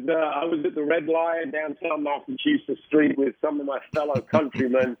 I was at the Red Lion downtown Massachusetts Street with some of my fellow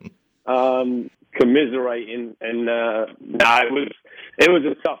countrymen commiserating, and it was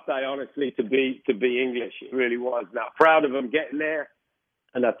a tough day, honestly, to be English. It really was. Now, proud of them getting there.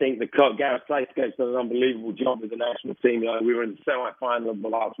 And I think the coach, Gareth Southgate's done an unbelievable job with the national team. We were in the semi-final of the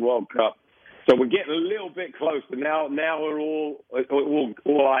last World Cup. So we're getting a little bit closer. Now we're all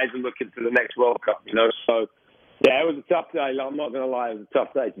eyes are looking to the next World Cup, So, yeah, it was a tough day. I'm not going to lie. It was a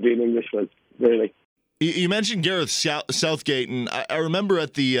tough day to be an Englishman, really. You mentioned Gareth Southgate, and I remember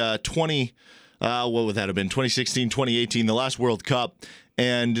at the 2016, 2018, the last World Cup,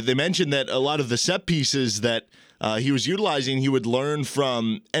 and they mentioned that a lot of the set pieces that he was utilizing, he would learn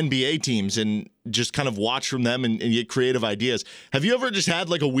from NBA teams and just kind of watch from them and get creative ideas. Have you ever just had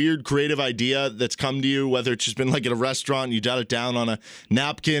like a weird creative idea that's come to you, whether it's just been like at a restaurant, you jot it down on a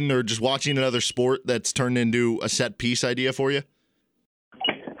napkin, or just watching another sport that's turned into a set piece idea for you?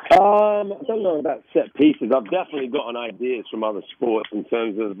 I don't know about set pieces. I've definitely gotten ideas from other sports in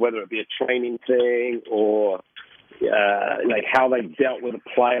terms of whether it be a training thing or like how they dealt with a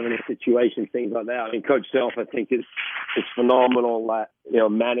player in a situation, things like that. I mean, Coach Self, I think, is phenomenal at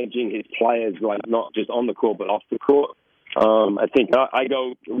managing his players, like not just on the court but off the court. I think I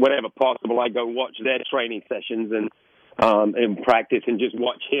go whenever possible. I go watch their training sessions and in practice and just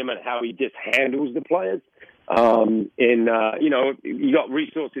watch him and how he just handles the players. You got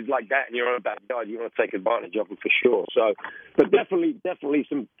resources like that in your own backyard. You want to take advantage of them for sure. So, but definitely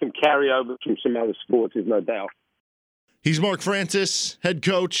some carryover from some other sports, there's no doubt. He's Mark Francis, head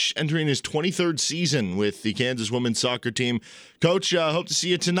coach, entering his 23rd season with the Kansas women's soccer team. Coach, hope to see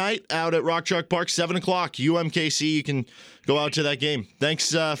you tonight out at Rock Chalk Park, 7 o'clock, UMKC. You can go out to that game.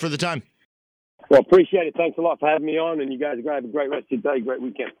 Thanks for the time. Well, appreciate it. Thanks a lot for having me on, and you guys have a great rest of your day, great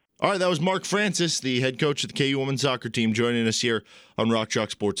weekend. All right, that was Mark Francis, the head coach of the KU women's soccer team, joining us here on Rock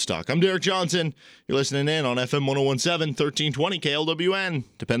Chalk Sports Talk. I'm Derek Johnson. You're listening in on FM 1017, 1320 KLWN.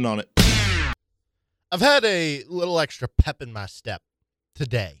 Depend on it. I've had a little extra pep in my step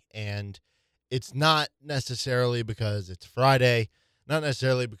today, and it's not necessarily because it's Friday, not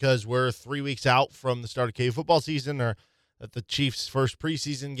necessarily because we're 3 weeks out from the start of KU football season or that the Chiefs' first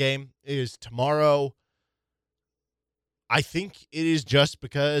preseason game is tomorrow. I think it is just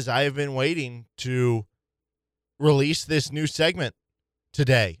because I have been waiting to release this new segment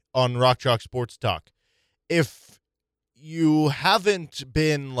today on Rock Chalk Sports Talk. If you haven't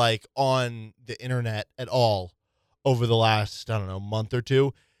been like on the internet at all over the last, month or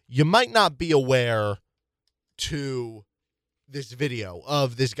two, you might not be aware to this video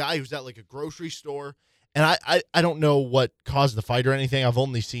of this guy who's at like a grocery store. And I don't know what caused the fight or anything. I've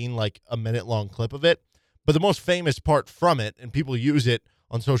only seen like a minute-long clip of it. But the most famous part from it, and people use it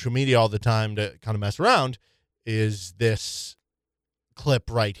on social media all the time to kind of mess around, is this clip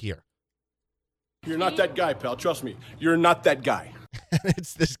right here. You're not that guy, pal. Trust me. You're not that guy.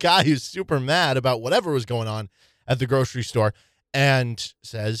 It's this guy who's super mad about whatever was going on at the grocery store and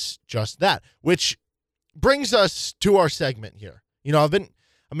says just that, which brings us to our segment here. I've been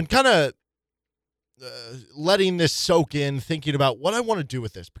kind of letting this soak in, thinking about what I want to do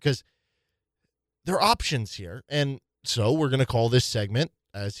with this, because there are options here. And so we're going to call this segment,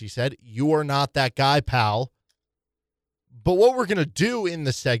 as he said, You Are Not That Guy, Pal. But what we're going to do in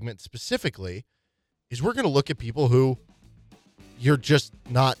the segment specifically is we're going to look at people who you're just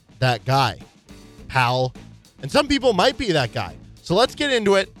not that guy, pal. And some people might be that guy. So let's get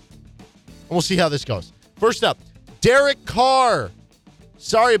into it, and we'll see how this goes. First up, Derek Carr.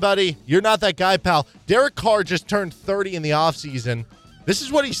 Sorry, buddy. You're not that guy, pal. Derek Carr just turned 30 in the offseason. This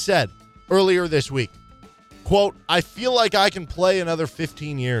is what he said earlier this week. Quote, I feel like I can play another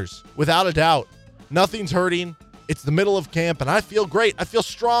 15 years. Without a doubt. Nothing's hurting. It's the middle of camp, and I feel great. I feel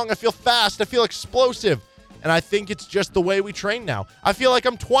strong. I feel fast. I feel explosive. And I think it's just the way we train now. I feel like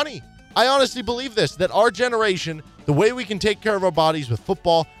I'm 20. I honestly believe this, that our generation, the way we can take care of our bodies with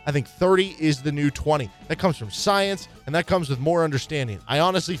football, I think 30 is the new 20. That comes from science, and that comes with more understanding. I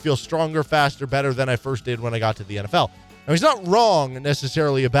honestly feel stronger, faster, better than I first did when I got to the NFL. Now, he's not wrong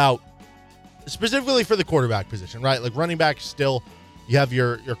necessarily about, specifically for the quarterback position, right? Like running back still, you have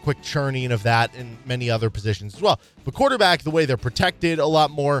your quick churning of that in many other positions as well. But quarterback, the way they're protected a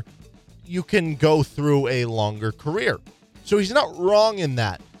lot more, you can go through a longer career. So he's not wrong in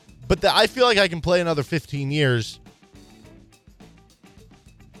that. But I feel like I can play another 15 years.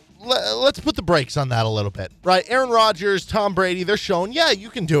 Let's put the brakes on that a little bit, right? Aaron Rodgers, Tom Brady, they're showing, yeah, you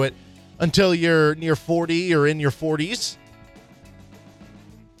can do it until you're near 40 or in your 40s.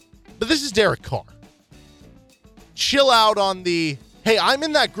 But this is Derek Carr. Chill out on the, hey, I'm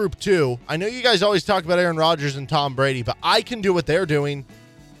in that group too. I know you guys always talk about Aaron Rodgers and Tom Brady, but I can do what they're doing.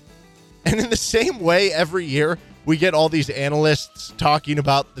 And in the same way, every year, we get all these analysts talking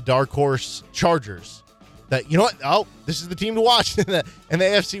about the dark horse Chargers. That, you know what? Oh, this is the team to watch in the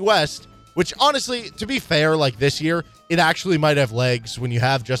AFC West. which honestly, to be fair, like this year, it actually might have legs when you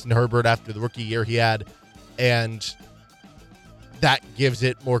have Justin Herbert after the rookie year he had, and that gives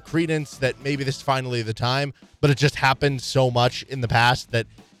it more credence that maybe this is finally the time, but it just happened so much in the past that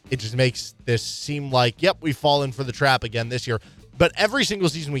it just makes this seem like, yep, we've fallen for the trap again this year. But every single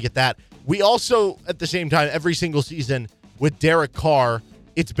season we get that. We also, at the same time, every single season with Derek Carr,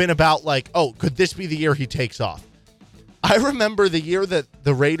 it's been about like, oh, could this be the year he takes off? I remember the year that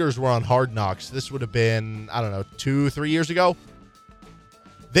the Raiders were on Hard Knocks. This would have been, 2-3 years ago.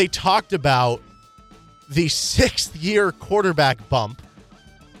 They talked about the 6th-year quarterback bump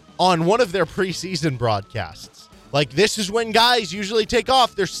on one of their preseason broadcasts. Like, this is when guys usually take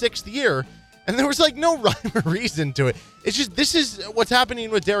off their 6th year, and there was, like, no rhyme or reason to it. It's just, this is what's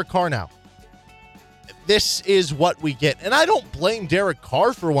happening with Derek Carr now. This is what we get. And I don't blame Derek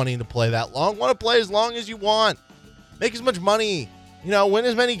Carr for wanting to play that long. Want to play as long as you want. Make as much money, win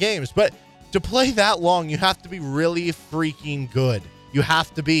as many games. But to play that long, you have to be really freaking good. You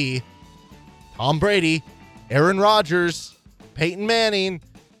have to be Tom Brady, Aaron Rodgers, Peyton Manning.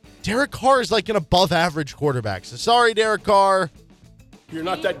 Derek Carr is like an above-average quarterback. So sorry, Derek Carr. You're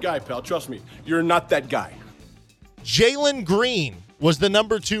not that guy, pal. Trust me. You're not that guy. Jalen Green was the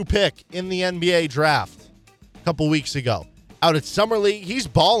number 2 pick in the NBA draft a couple weeks ago. Out at Summer League, he's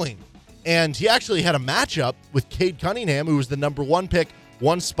balling. And he actually had a matchup with Cade Cunningham, who was the number 1 pick,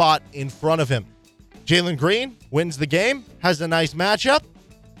 one spot in front of him. Jalen Green wins the game, has a nice matchup.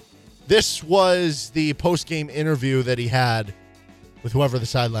 This was the post-game interview that he had with whoever the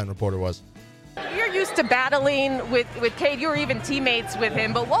sideline reporter was. You're used to battling with Cade. You were even teammates with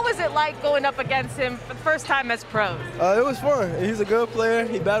him. But what was it like going up against him for the first time as pros? It was fun. He's a good player.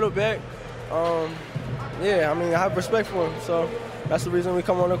 He battled back. I have respect for him. So that's the reason we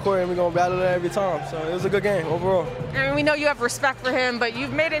come on the court and we're going to battle it every time. So it was a good game overall. And we know you have respect for him, but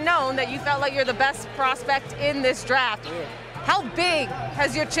you've made it known that you felt like you're the best prospect in this draft. Yeah. How big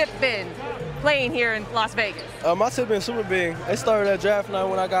has your chip been playing here in Las Vegas? My chip been super big. It started at draft night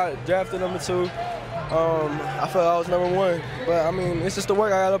when I got drafted number 2. I felt I was number 1. But, it's just the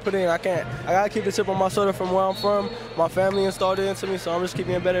work I got to put in. I got to keep the chip on my shoulder from where I'm from. My family installed it into me, so I'm just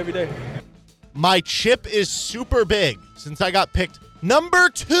keeping it better every day. My chip is super big since I got picked number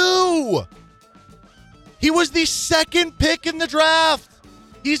 2. He was the 2nd pick in the draft.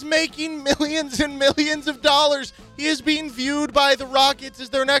 He's making millions and millions of dollars. He is being viewed by the Rockets as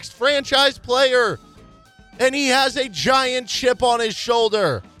their next franchise player. And he has a giant chip on his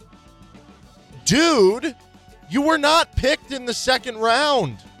shoulder. Dude, you were not picked in the 2nd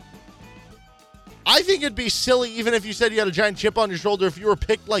round. I think it'd be silly even if you said you had a giant chip on your shoulder if you were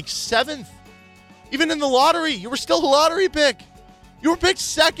picked like 7th. Even in the lottery, you were still a lottery pick. You were picked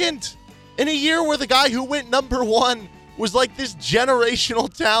 2nd in a year where the guy who went number 1 was like this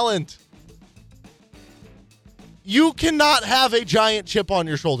generational talent. You cannot have a giant chip on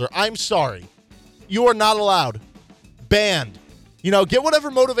your shoulder. I'm sorry. You are not allowed. Banned. Get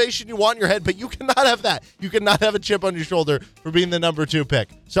whatever motivation you want in your head, but you cannot have that. You cannot have a chip on your shoulder for being the number 2 pick.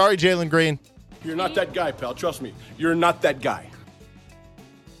 Sorry, Jalen Green. You're not that guy, pal. Trust me. You're not that guy.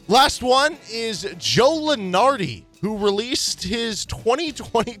 Last one is Joe Lunardi, who released his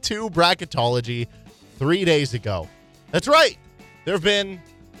 2022 bracketology 3 days ago. That's right. There have been,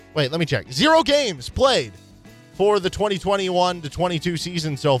 let me check, 0 games played for the 2021 to 22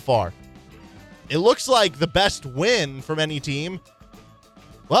 season so far. It looks like the best win from any team.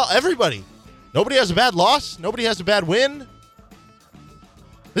 Well, everybody. Nobody has a bad loss. Nobody has a bad win.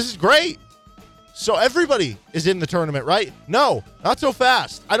 This is great. So everybody is in the tournament, right? No, not so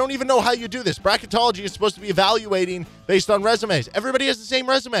fast. I don't even know how you do this. Bracketology is supposed to be evaluating based on resumes. Everybody has the same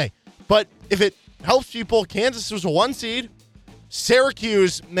resume. But if it helps people, Kansas was a 1 seed.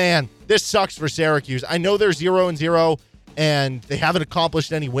 Syracuse, man, this sucks for Syracuse. I know they're 0-0, and they haven't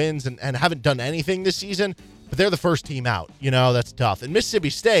accomplished any wins and haven't done anything this season, but they're the first team out. That's tough. And Mississippi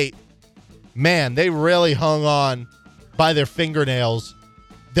State, man, they really hung on by their fingernails.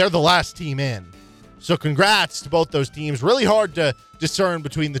 They're the last team in. So congrats to both those teams. Really hard to discern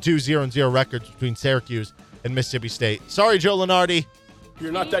between the 2 0-0 records between Syracuse and Mississippi State. Sorry, Joe Lunardi.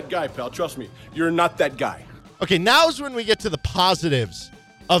 You're not that guy, pal. Trust me. You're not that guy. Okay, now's when we get to the positives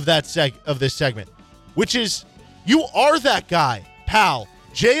of this segment, which is you are that guy, pal.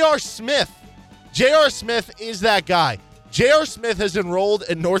 J.R. Smith. J.R. Smith is that guy. J.R. Smith has enrolled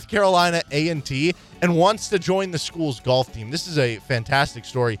in North Carolina A&T and wants to join the school's golf team. This is a fantastic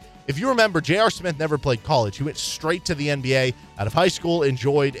story. If you remember, J.R. Smith never played college. He went straight to the NBA out of high school,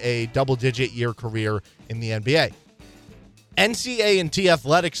 enjoyed a double-digit year career in the NBA. NC A&T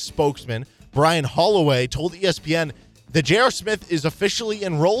athletics spokesman Brian Holloway told ESPN that J.R. Smith is officially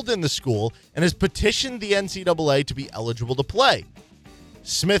enrolled in the school and has petitioned the NCAA to be eligible to play.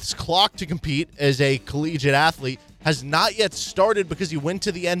 Smith's clock to compete as a collegiate athlete has not yet started because he went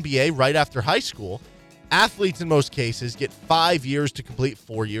to the NBA right after high school. Athletes in most cases get 5 years to complete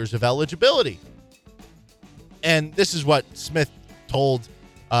 4 years of eligibility. And this is what Smith told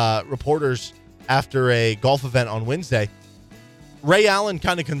reporters after a golf event on Wednesday. Ray Allen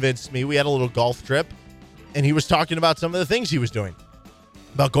kind of convinced me. We had a little golf trip, and he was talking about some of the things he was doing,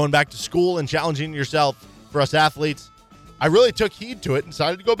 about going back to school and challenging yourself for us athletes. I really took heed to it and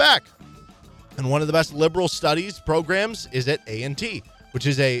decided to go back. And one of the best liberal studies programs is at A&T, which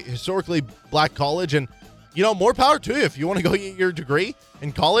is a historically black college. And, you know, more power to you. If you want to go get your degree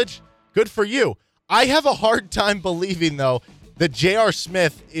in college, good for you. I have a hard time believing, though, that J.R.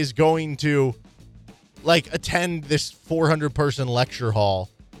 Smith is going to, like, attend this 400-person lecture hall.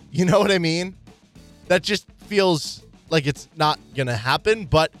 You know what I mean? That just feels like it's not going to happen.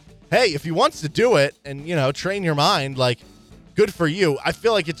 But, hey, if he wants to do it and, you know, train your mind, like, good for you. I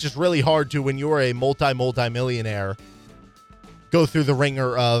feel like it's just really hard to, when you're a multi-millionaire, go through the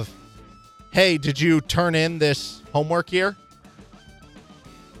ringer of, hey, did you turn in this homework here?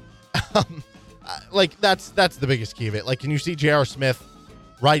 Like, that's the biggest key of it. Like, can you see J.R. Smith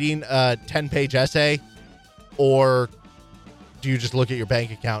writing a 10-page essay? Or do you just look at your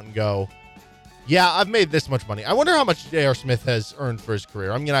bank account and go, yeah, I've made this much money. I wonder how much J.R. Smith has earned for his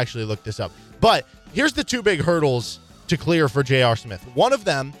career. I'm going to actually look this up. But here's the two big hurdles to clear for J.R. Smith. One of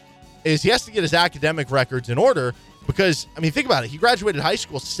them is he has to get his academic records in order because, I mean, think about it. He graduated high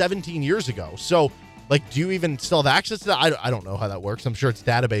school 17 years ago. So, like, do you even still have access to that? I don't know how that works. I'm sure it's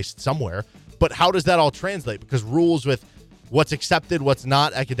databased somewhere. But how does that all translate? Because rules with what's accepted, what's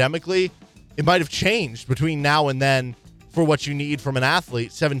not academically, it might have changed between now and then for what you need from an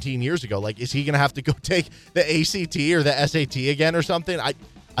athlete 17 years ago. Like, is he going to have to go take the ACT or the SAT again or something? I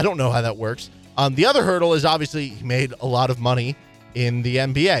don't know how that works. The other hurdle is obviously he made a lot of money in the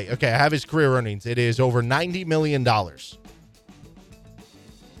NBA. Okay, I have his career earnings. It is over $90 million. So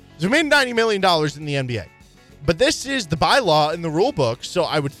he made $90 million in the NBA. But this is the bylaw in the rule book, so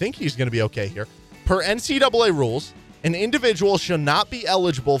I would think he's going to be okay here. Per NCAA rules, an individual shall not be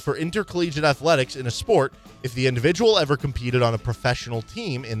eligible for intercollegiate athletics in a sport if the individual ever competed on a professional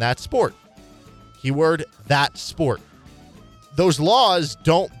team in that sport. Keyword, that sport. Those laws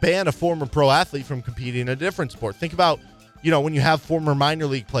don't ban a former pro athlete from competing in a different sport. Think about, you know, when you have former minor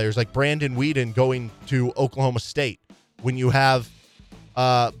league players like Brandon Whedon going to Oklahoma State, when you have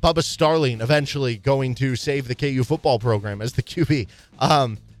Bubba Starling eventually going to save the KU football program as the QB.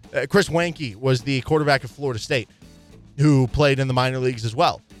 Chris Wanke was the quarterback of Florida State who played in the minor leagues as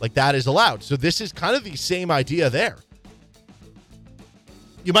well. Like, that is allowed. So this is kind of the same idea there.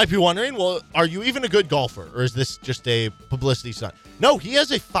 You might be wondering, well, are you even a good golfer, or is this just a publicity stunt? No, he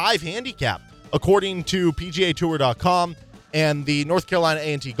has a 5 handicap, according to PGAtour.com, and the North Carolina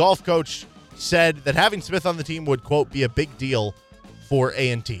A&T golf coach said that having Smith on the team would, quote, be a big deal for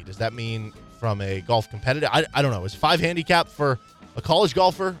A&T. Does that mean from a golf competitor? I don't know. Is 5 handicap for a college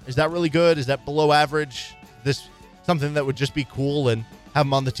golfer, is that really good? Is that below average? This something that would just be cool and have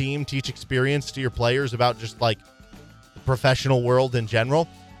him on the team, teach experience to your players about just like the professional world in general.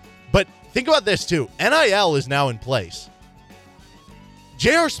 But think about this too. NIL is now in place.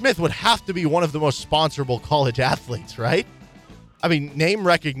 J.R. Smith would have to be one of the most sponsorable college athletes, right? I mean, name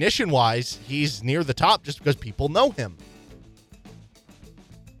recognition wise, he's near the top just because people know him.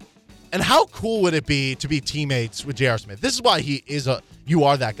 And how cool would it be to be teammates with J.R. Smith? This is why he is you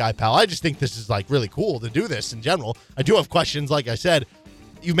are that guy, pal. I just think this is like really cool to do this in general. I do have questions. Like I said,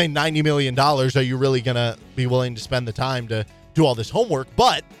 you've made $90 million. Are you really going to be willing to spend the time to do all this homework?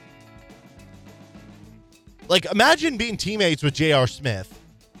 But, like, imagine being teammates with J.R. Smith.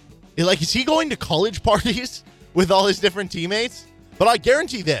 Like, is he going to college parties with all his different teammates? But I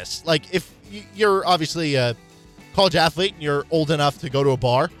guarantee this. Like, if you're obviously a college athlete and you're old enough to go to a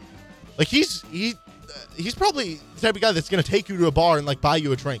bar, like, he's probably the type of guy that's going to take you to a bar and, like, buy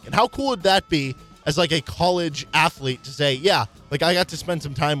you a drink. And how cool would that be as, like, a college athlete to say, yeah, like, I got to spend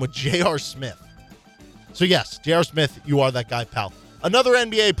some time with J.R. Smith. So, yes, J.R. Smith, you are that guy, pal. Another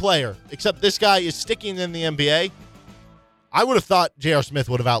NBA player, except this guy is sticking in the NBA. I would have thought J.R. Smith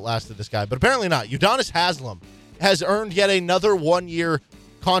would have outlasted this guy, but apparently not. Udonis Haslem has earned yet another one-year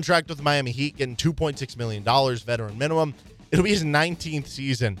contract with the Miami Heat, getting $2.6 million, veteran minimum. It'll be his 19th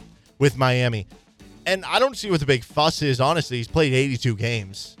season with Miami. And I don't see what the big fuss is, honestly. He's played 82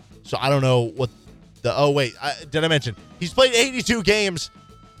 games. So I don't know what the... Oh, wait. Did I mention? He's played 82 games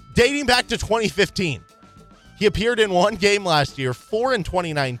dating back to 2015. He appeared in one game last year, 4 in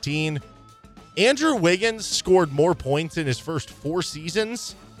 2019. Andrew Wiggins scored more points in his first 4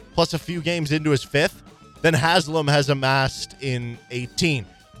 seasons, plus a few games into his 5th, than Haslam has amassed in 18.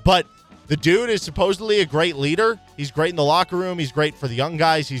 But the dude is supposedly a great leader. He's great in the locker room. He's great for the young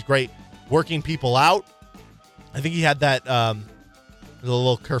guys. He's great working people out. I think he had that the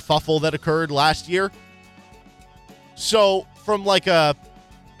little kerfuffle that occurred last year. So from like a,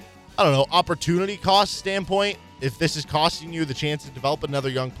 I don't know, opportunity cost standpoint, if this is costing you the chance to develop another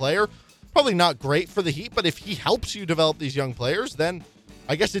young player, probably not great for the Heat. But if he helps you develop these young players, then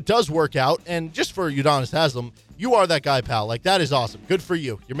I guess it does work out. And just for Udonis Haslem, you are that guy, pal. Like, that is awesome. Good for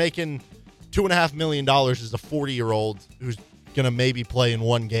you. You're making $2.5 million as a 40-year-old who's going to maybe play in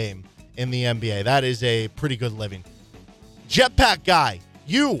one game in the NBA. That is a pretty good living. Jetpack guy,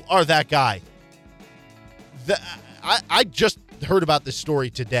 you are that guy. I just heard about this story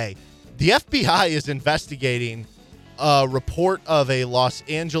today. The FBI is investigating a report of a Los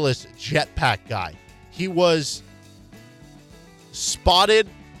Angeles jetpack guy. He was spotted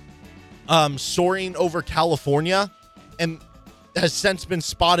soaring over California and has since been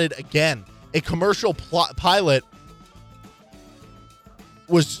spotted again. A commercial pilot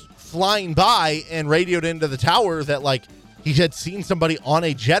was flying by and radioed into the tower that, like, he had seen somebody on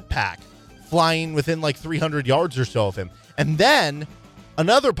a jetpack flying within like 300 yards or so of him. And then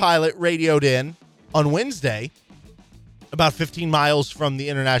another pilot radioed in on Wednesday, about 15 miles from the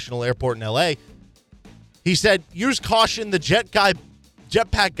international airport in LA. He said, use caution, the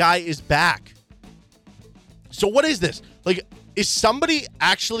jetpack guy is back. So what is this? Like, is somebody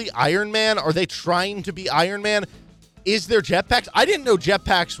actually Iron Man? Are they trying to be Iron Man? Is there jetpacks? I didn't know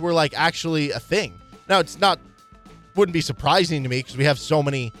jetpacks were like actually a thing. Now, it's not, wouldn't be surprising to me because we have so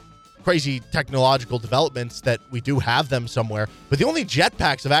many crazy technological developments that we do have them somewhere. But the only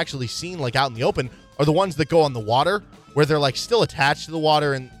jetpacks I've actually seen like out in the open are the ones that go on the water, where they're like still attached to the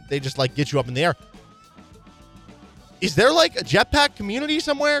water and they just like get you up in the air. Is there like a jetpack community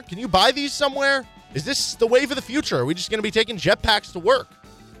somewhere? Can you buy these somewhere? Is this the wave of the future? Are we just going to be taking jetpacks to work?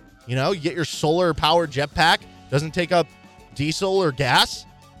 You know, you get your solar powered jetpack, doesn't take up diesel or gas.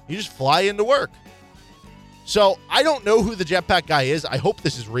 You just fly into work. So I don't know who the jetpack guy is. I hope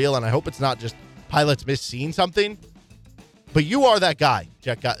this is real, and I hope it's not just pilots misseeing something. But you are that guy,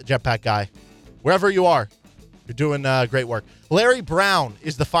 jetpack guy. Wherever you are, you're doing great work. Larry Brown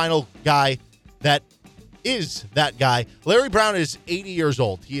is the final guy that is that guy. Larry Brown is 80 years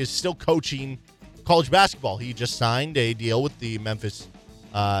old. He is still coaching college basketball. He just signed a deal with the Memphis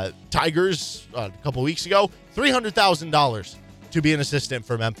Tigers a couple weeks ago, $300,000 to be an assistant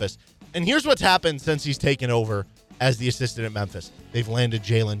for Memphis. And here's what's happened since he's taken over as the assistant at Memphis. They've landed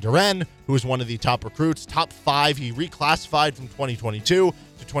Jalen Duren, who is one of the top recruits, top 5. He reclassified from 2022 to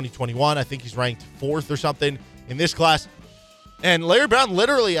 2021. I think he's ranked 4th or something in this class. And Larry Brown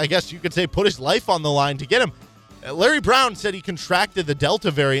literally, I guess you could say, put his life on the line to get him. Larry Brown said he contracted the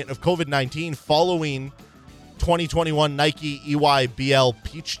Delta variant of COVID-19 following 2021 Nike EYBL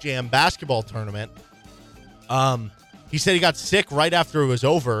Peach Jam basketball tournament. He said he got sick right after it was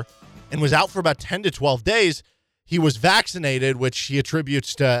over and was out for about 10 to 12 days. He was vaccinated, which he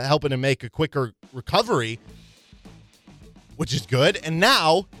attributes to helping him make a quicker recovery, which is good. And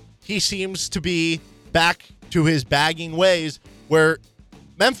now he seems to be back to his bagging ways, where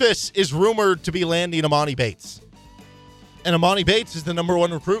Memphis is rumored to be landing Amani Bates. And Amani Bates is the number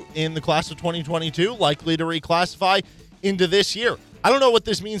 1 recruit in the class of 2022, likely to reclassify into this year. I don't know what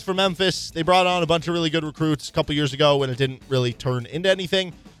this means for Memphis. They brought on a bunch of really good recruits a couple years ago and it didn't really turn into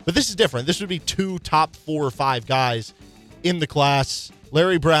anything. But this is different. This would be 2 top 4 or 5 guys in the class.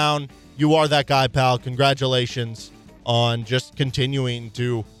 Larry Brown, you are that guy, pal. Congratulations on just continuing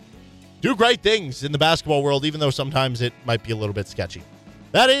to do great things in the basketball world, even though sometimes it might be a little bit sketchy.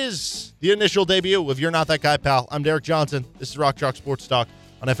 That is the initial debut of You're Not That Guy, Pal. I'm Derek Johnson. This is Rock Chalk Sports Talk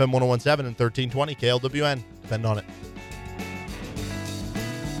on FM 101.7 and 1320 KLWN. Depend on it.